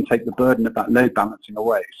technology can take the burden of that load balancing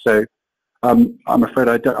away. So I'm afraid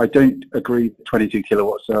I don't agree that 22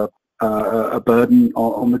 kilowatts are a burden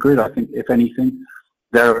on the grid. I think, if anything,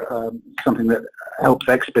 they're something that helps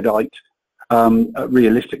expedite a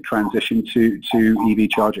realistic transition to EV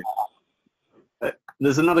charging.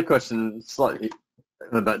 There's another question, slightly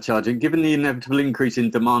about charging. Given the inevitable increase in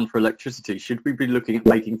demand for electricity, should we be looking at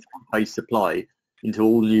making three-phase supply into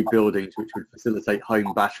all new buildings, which would facilitate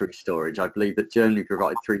home battery storage? I believe that Germany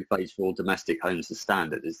provided three-phase for all domestic homes as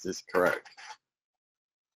standard. Is this correct?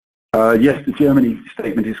 Yes, the Germany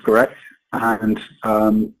statement is correct. And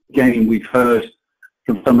again, we've heard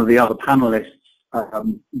from some of the other panelists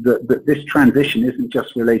that this transition isn't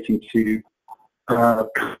just relating to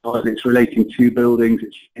cars, it's relating to buildings,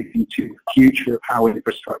 it's relating to the future of how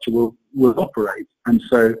infrastructure will operate. And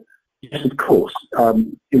so, yes, of course,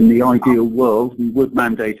 in the ideal world, we would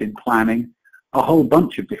mandate in planning a whole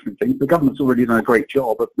bunch of different things. The government's already done a great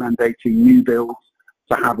job of mandating new builds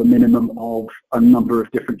to have a minimum of a number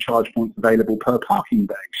of different charge points available per parking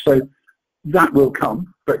bay. So that will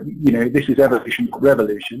come, but this is evolution, not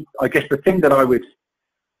revolution. I guess the thing that I would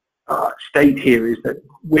state here is that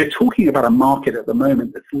we're talking about a market at the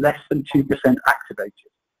moment that's less than 2% activated.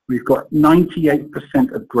 We've got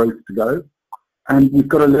 98% of growth to go, and we've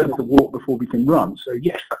got to learn to walk before we can run. So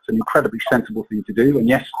yes, that's an incredibly sensible thing to do, and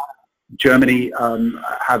yes, Germany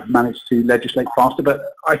have managed to legislate faster, but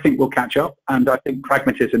I think we'll catch up, and I think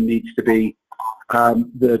pragmatism needs to be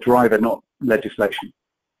the driver, not legislation.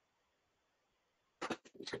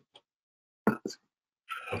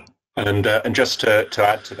 And just to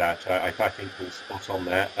add to that, I think we're spot on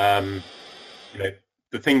there.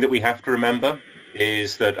 The thing that we have to remember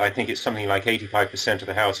is that I think it's something like 85% of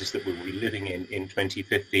the houses that we will be living in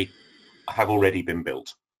 2050 have already been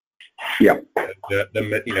built. Yeah.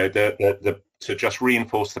 To just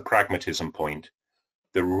reinforce the pragmatism point,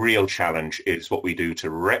 the real challenge is what we do to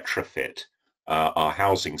retrofit our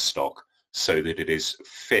housing stock so that it is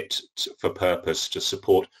fit for purpose to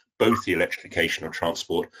support both the electrification of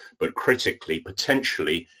transport, but critically,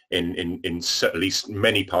 potentially, in at least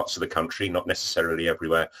many parts of the country, not necessarily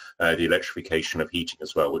everywhere, the electrification of heating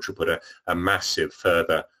as well, which will put a massive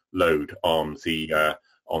further load on the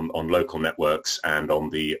on local networks and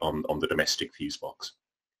on the domestic fuse box.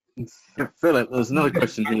 Philip, there's another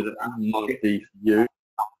question here that might be for you.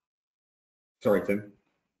 Sorry, Tim.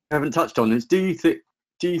 I haven't touched on this. Do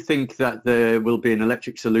you think that there will be an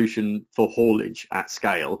electric solution for haulage at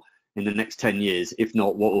scale in the next 10 years? If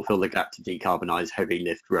not, what will fill the gap to decarbonise heavy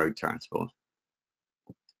lift road transport?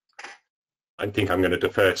 I think I'm going to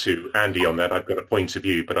defer to Andy on that. I've got a point of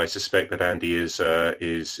view, but I suspect that Andy is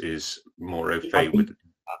more au fait with.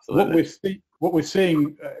 What we're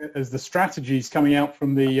seeing as the strategies coming out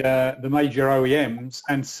from the major OEMs,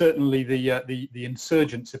 and certainly the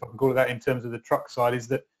insurgents, if I can call it that, in terms of the truck side, is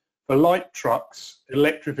that for light trucks,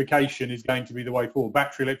 electrification is going to be the way forward.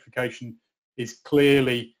 Battery electrification is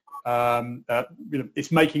clearly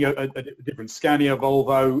it's making a difference. Scania,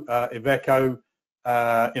 Volvo, Iveco,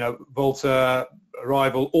 Volta,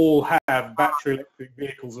 Arrival all have battery electric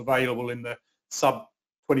vehicles available in the sub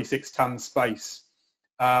 26-ton space.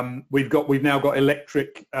 We've now got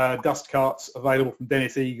electric dust carts available from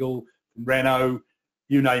Dennis Eagle, from Renault,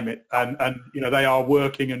 you name it, and they are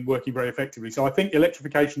working very effectively. So I think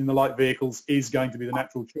electrification in the light vehicles is going to be the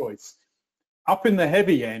natural choice. Up in the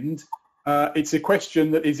heavy end, it's a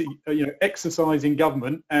question that is exercising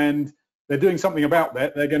government, and they're doing something about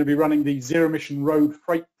that. They're going to be running the Zero Emission Road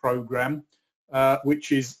Freight Programme,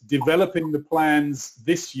 which is developing the plans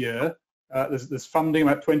this year. There's funding,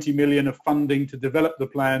 about 20 million of funding to develop the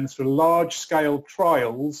plans for large-scale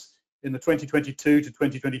trials in the 2022 to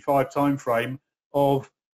 2025 timeframe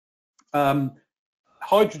of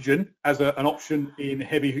hydrogen as an option in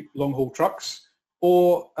heavy long-haul trucks,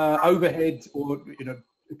 or overhead, or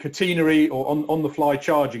catenary, or on-the-fly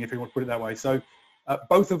charging, if you want to put it that way. So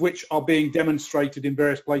both of which are being demonstrated in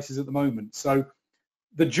various places at the moment. So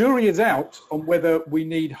the jury is out on whether we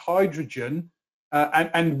need hydrogen.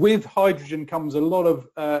 And with hydrogen comes a lot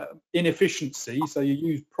of inefficiency. So you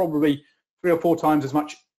use probably 3 or 4 times as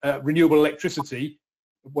much renewable electricity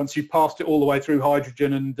once you've passed it all the way through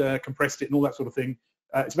hydrogen and compressed it and all that sort of thing.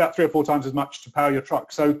 It's about 3 or 4 times as much to power your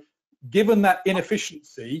truck. So given that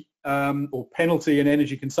inefficiency or penalty in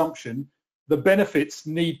energy consumption, the benefits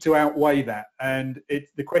need to outweigh that. And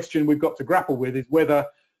the question we've got to grapple with is whether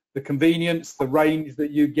the convenience, the range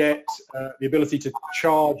that you get, the ability to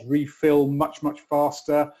charge, refill much, much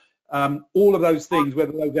faster, all of those things,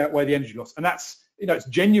 whether those outweigh the energy loss. And that's, it's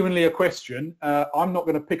genuinely a question. I'm not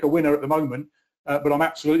going to pick a winner at the moment, but I'm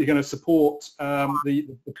absolutely going to support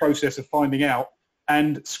the process of finding out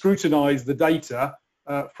and scrutinise the data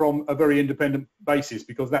from a very independent basis,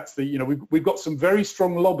 because that's we've got some very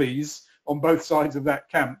strong lobbies on both sides of that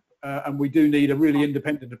camp, and we do need a really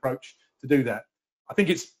independent approach to do that. I think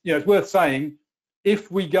it's worth saying,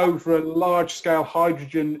 if we go for a large-scale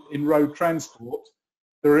hydrogen in road transport,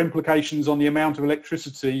 there are implications on the amount of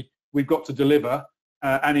electricity we've got to deliver,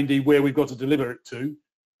 and indeed where we've got to deliver it to.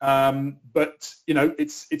 But you know,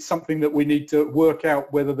 it's something that we need to work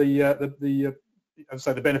out whether the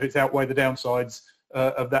benefits outweigh the downsides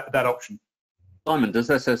of that option. Simon, does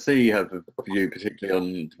SSE have a view particularly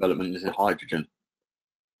on development in hydrogen?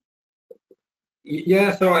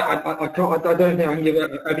 Yeah, so I don't think I can give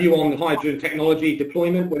a view on hydrogen technology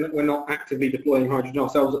deployment. We're not actively deploying hydrogen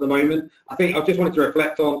ourselves at the moment. I think I just wanted to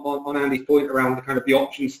reflect on Andy's point around the kind of the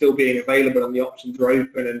options still being available and the options are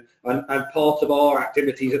open, and part of our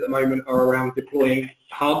activities at the moment are around deploying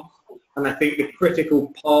hubs. And I think the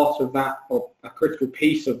critical part of that, or a critical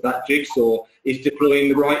piece of that jigsaw, is deploying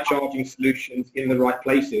the right charging solutions in the right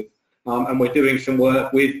places. And we're doing some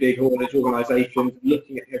work with big haulage organisations,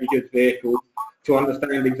 looking at heavy goods vehicles to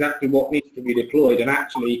understand exactly what needs to be deployed. And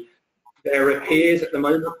actually, there appears at the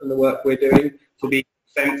moment from the work we're doing to be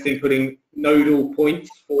sense in putting nodal points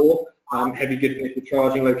for heavy goods vehicle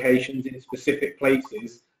charging locations in specific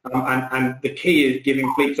places. And the key is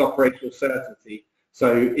giving fleets operational certainty.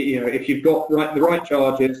 So, you know, if you've got the right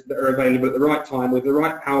chargers that are available at the right time with the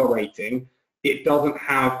right power rating, it doesn't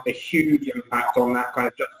have a huge impact on that kind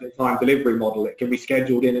of just-in-time delivery model. It can be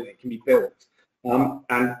scheduled in and it can be built.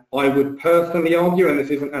 And I would personally argue, and this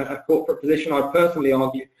isn't a corporate position, I would personally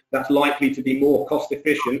argue that's likely to be more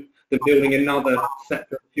cost-efficient than building another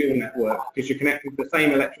separate fuel network, because you're connecting to the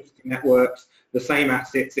same electricity networks, the same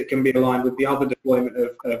assets. It can be aligned with the other deployment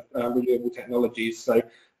of renewable technologies. So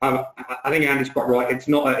I think Andy's quite right. It's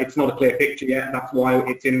not a clear picture yet. That's why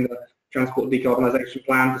it's in the Transport Decarbonisation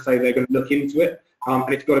Plan to say they're going to look into it,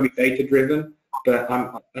 and it's got to be data-driven. But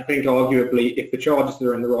I think arguably, if the chargers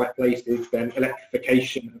are in the right places, then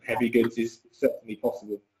electrification of heavy goods is certainly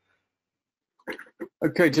possible.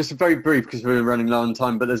 Okay, just very brief because we're running low on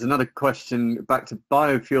time, but there's another question back to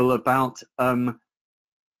biofuel about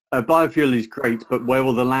biofuel is great, but where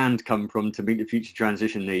will the land come from to meet the future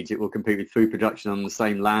transition needs? It will compete with food production on the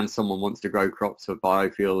same land. Someone wants to grow crops for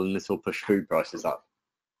biofuel, and this will push food prices up.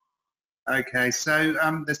 Okay, so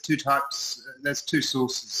there's two types. There's two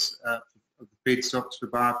sources of the feedstocks for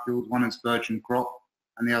biofuels. One is virgin crop,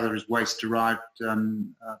 and the other is waste-derived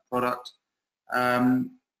product.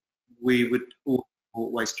 We would all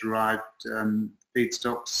support waste-derived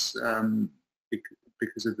feedstocks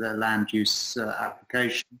because of their land use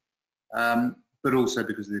application, but also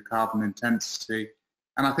because of the carbon intensity.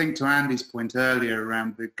 And I think to Andy's point earlier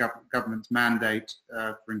around the government's mandate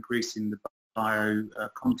for increasing the bio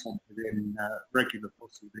content within regular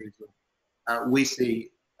fossil diesel, we see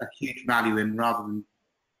a huge value in, rather than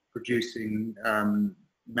producing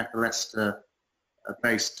methyl ester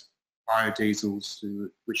based biodiesels,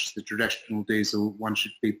 which is the traditional diesel, one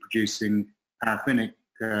should be producing paraffinic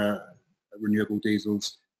renewable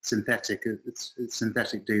diesels, synthetic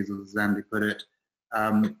diesels, as Andy put it,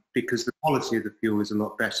 because the quality of the fuel is a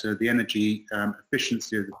lot better, the energy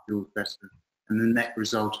efficiency of the fuel is better, and the net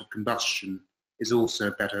result of combustion is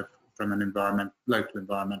also better from an local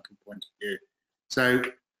environmental point of view. So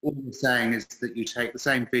all we're saying is that you take the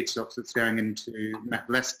same feedstocks that's going into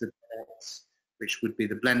methyl ester pellets, which would be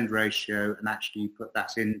the blend ratio, and actually put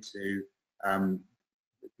that into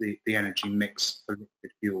the energy mix for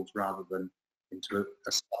liquid fuels, rather than into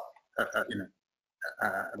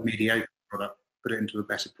a mediocre product, put it into a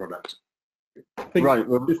better product. Right,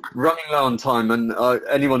 we're running low on time, and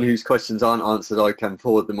anyone whose questions aren't answered, I can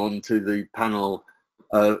forward them on to the panel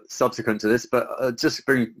subsequent to this, but just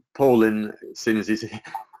bring Paul in as soon as he's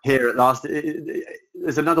here at last.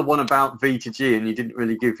 There's another one about V2G, and you didn't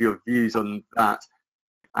really give your views on that,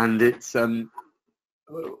 and it's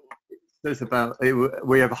about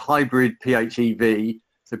we have a hybrid PHEV,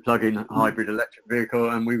 so plug-in hybrid electric vehicle,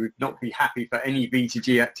 and we would not be happy for any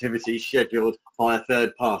V2G activity scheduled by a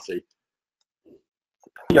third party.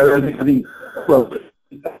 Yeah, I think, well,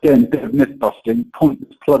 again, a bit of myth-busting.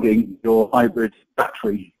 Pointless plugging your hybrid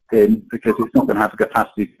battery in, because it's not going to have the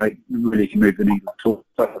capacity to really can move the needle at all.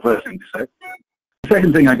 That's the first thing to say. The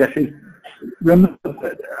second thing, I guess, is remember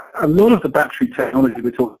that a lot of the battery technology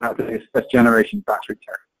we're talking about today is first generation battery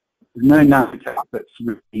tech. There's no nanotech that's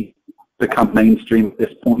really become mainstream at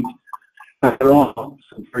this point. There are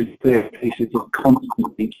some very clear cases of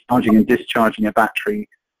constantly charging and discharging a battery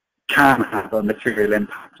can have a material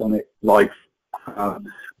impact on its life.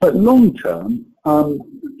 But long term,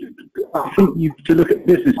 I think you have to look at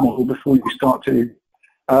the business model before you start to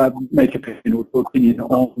make opinion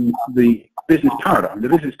on the business paradigm. The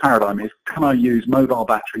business paradigm is, can I use mobile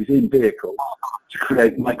batteries in vehicles to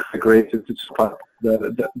create microgrids to supply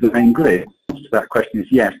the main grid? The answer to that question is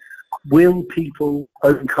yes. Will people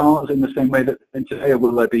own cars in the same way that today, or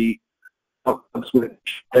will there be startups with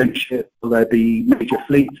ownership? Will there be major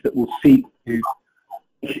fleets that will seek to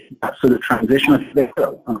that sort of transition? I think they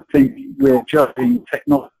will. I think we're judging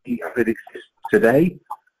technology as it exists today,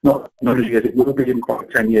 not technology as it will be in 5 or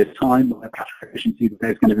 10 years' time, where battery efficiency is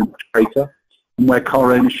going to be much greater, and where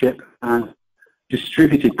car ownership and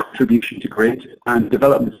distributed contribution to grid and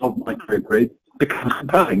development of microgrid becomes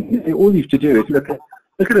compelling. All you have to do is look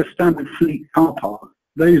at a standard fleet car park.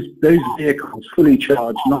 Those vehicles fully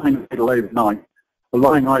charged, lying idle overnight, or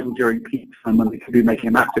lying idle during peak time when they could be making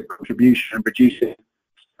a massive contribution and reducing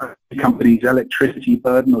the company's electricity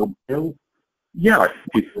burden or bill. Yeah, I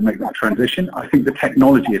think people will make that transition. I think the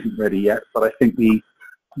technology isn't ready yet, but I think the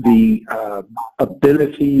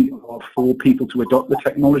ability for people to adopt the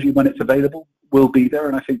technology when it's available will be there,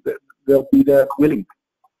 and I think that they'll be there willing.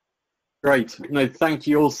 Great. No, thank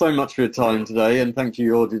you all so much for your time today, and thank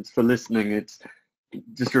you, audience, for listening. It's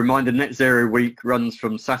just a reminder, Net Zero Week runs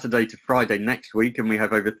from Saturday to Friday next week, and we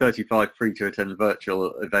have over 35 free-to-attend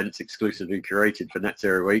virtual events exclusively curated for Net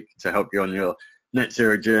Zero Week to help you on your net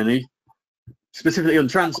zero journey. Specifically on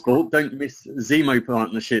transport, don't miss Zemo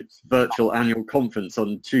Partnership's virtual annual conference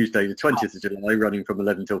on Tuesday, the 20th of July, running from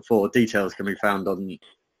 11 till 4. Details can be found on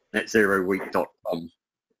netzeroweek.com.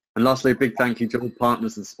 And lastly, a big thank you to all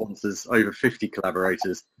partners and sponsors, over 50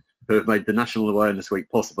 collaborators who have made the National Awareness Week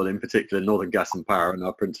possible, in particular Northern Gas and Power and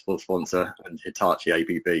our principal sponsor, and Hitachi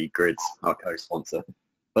ABB Grids, our co-sponsor.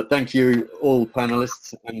 But thank you all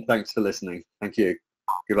panelists, and thanks for listening. Thank you.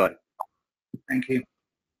 Goodbye. Thank you.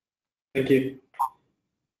 Thank you.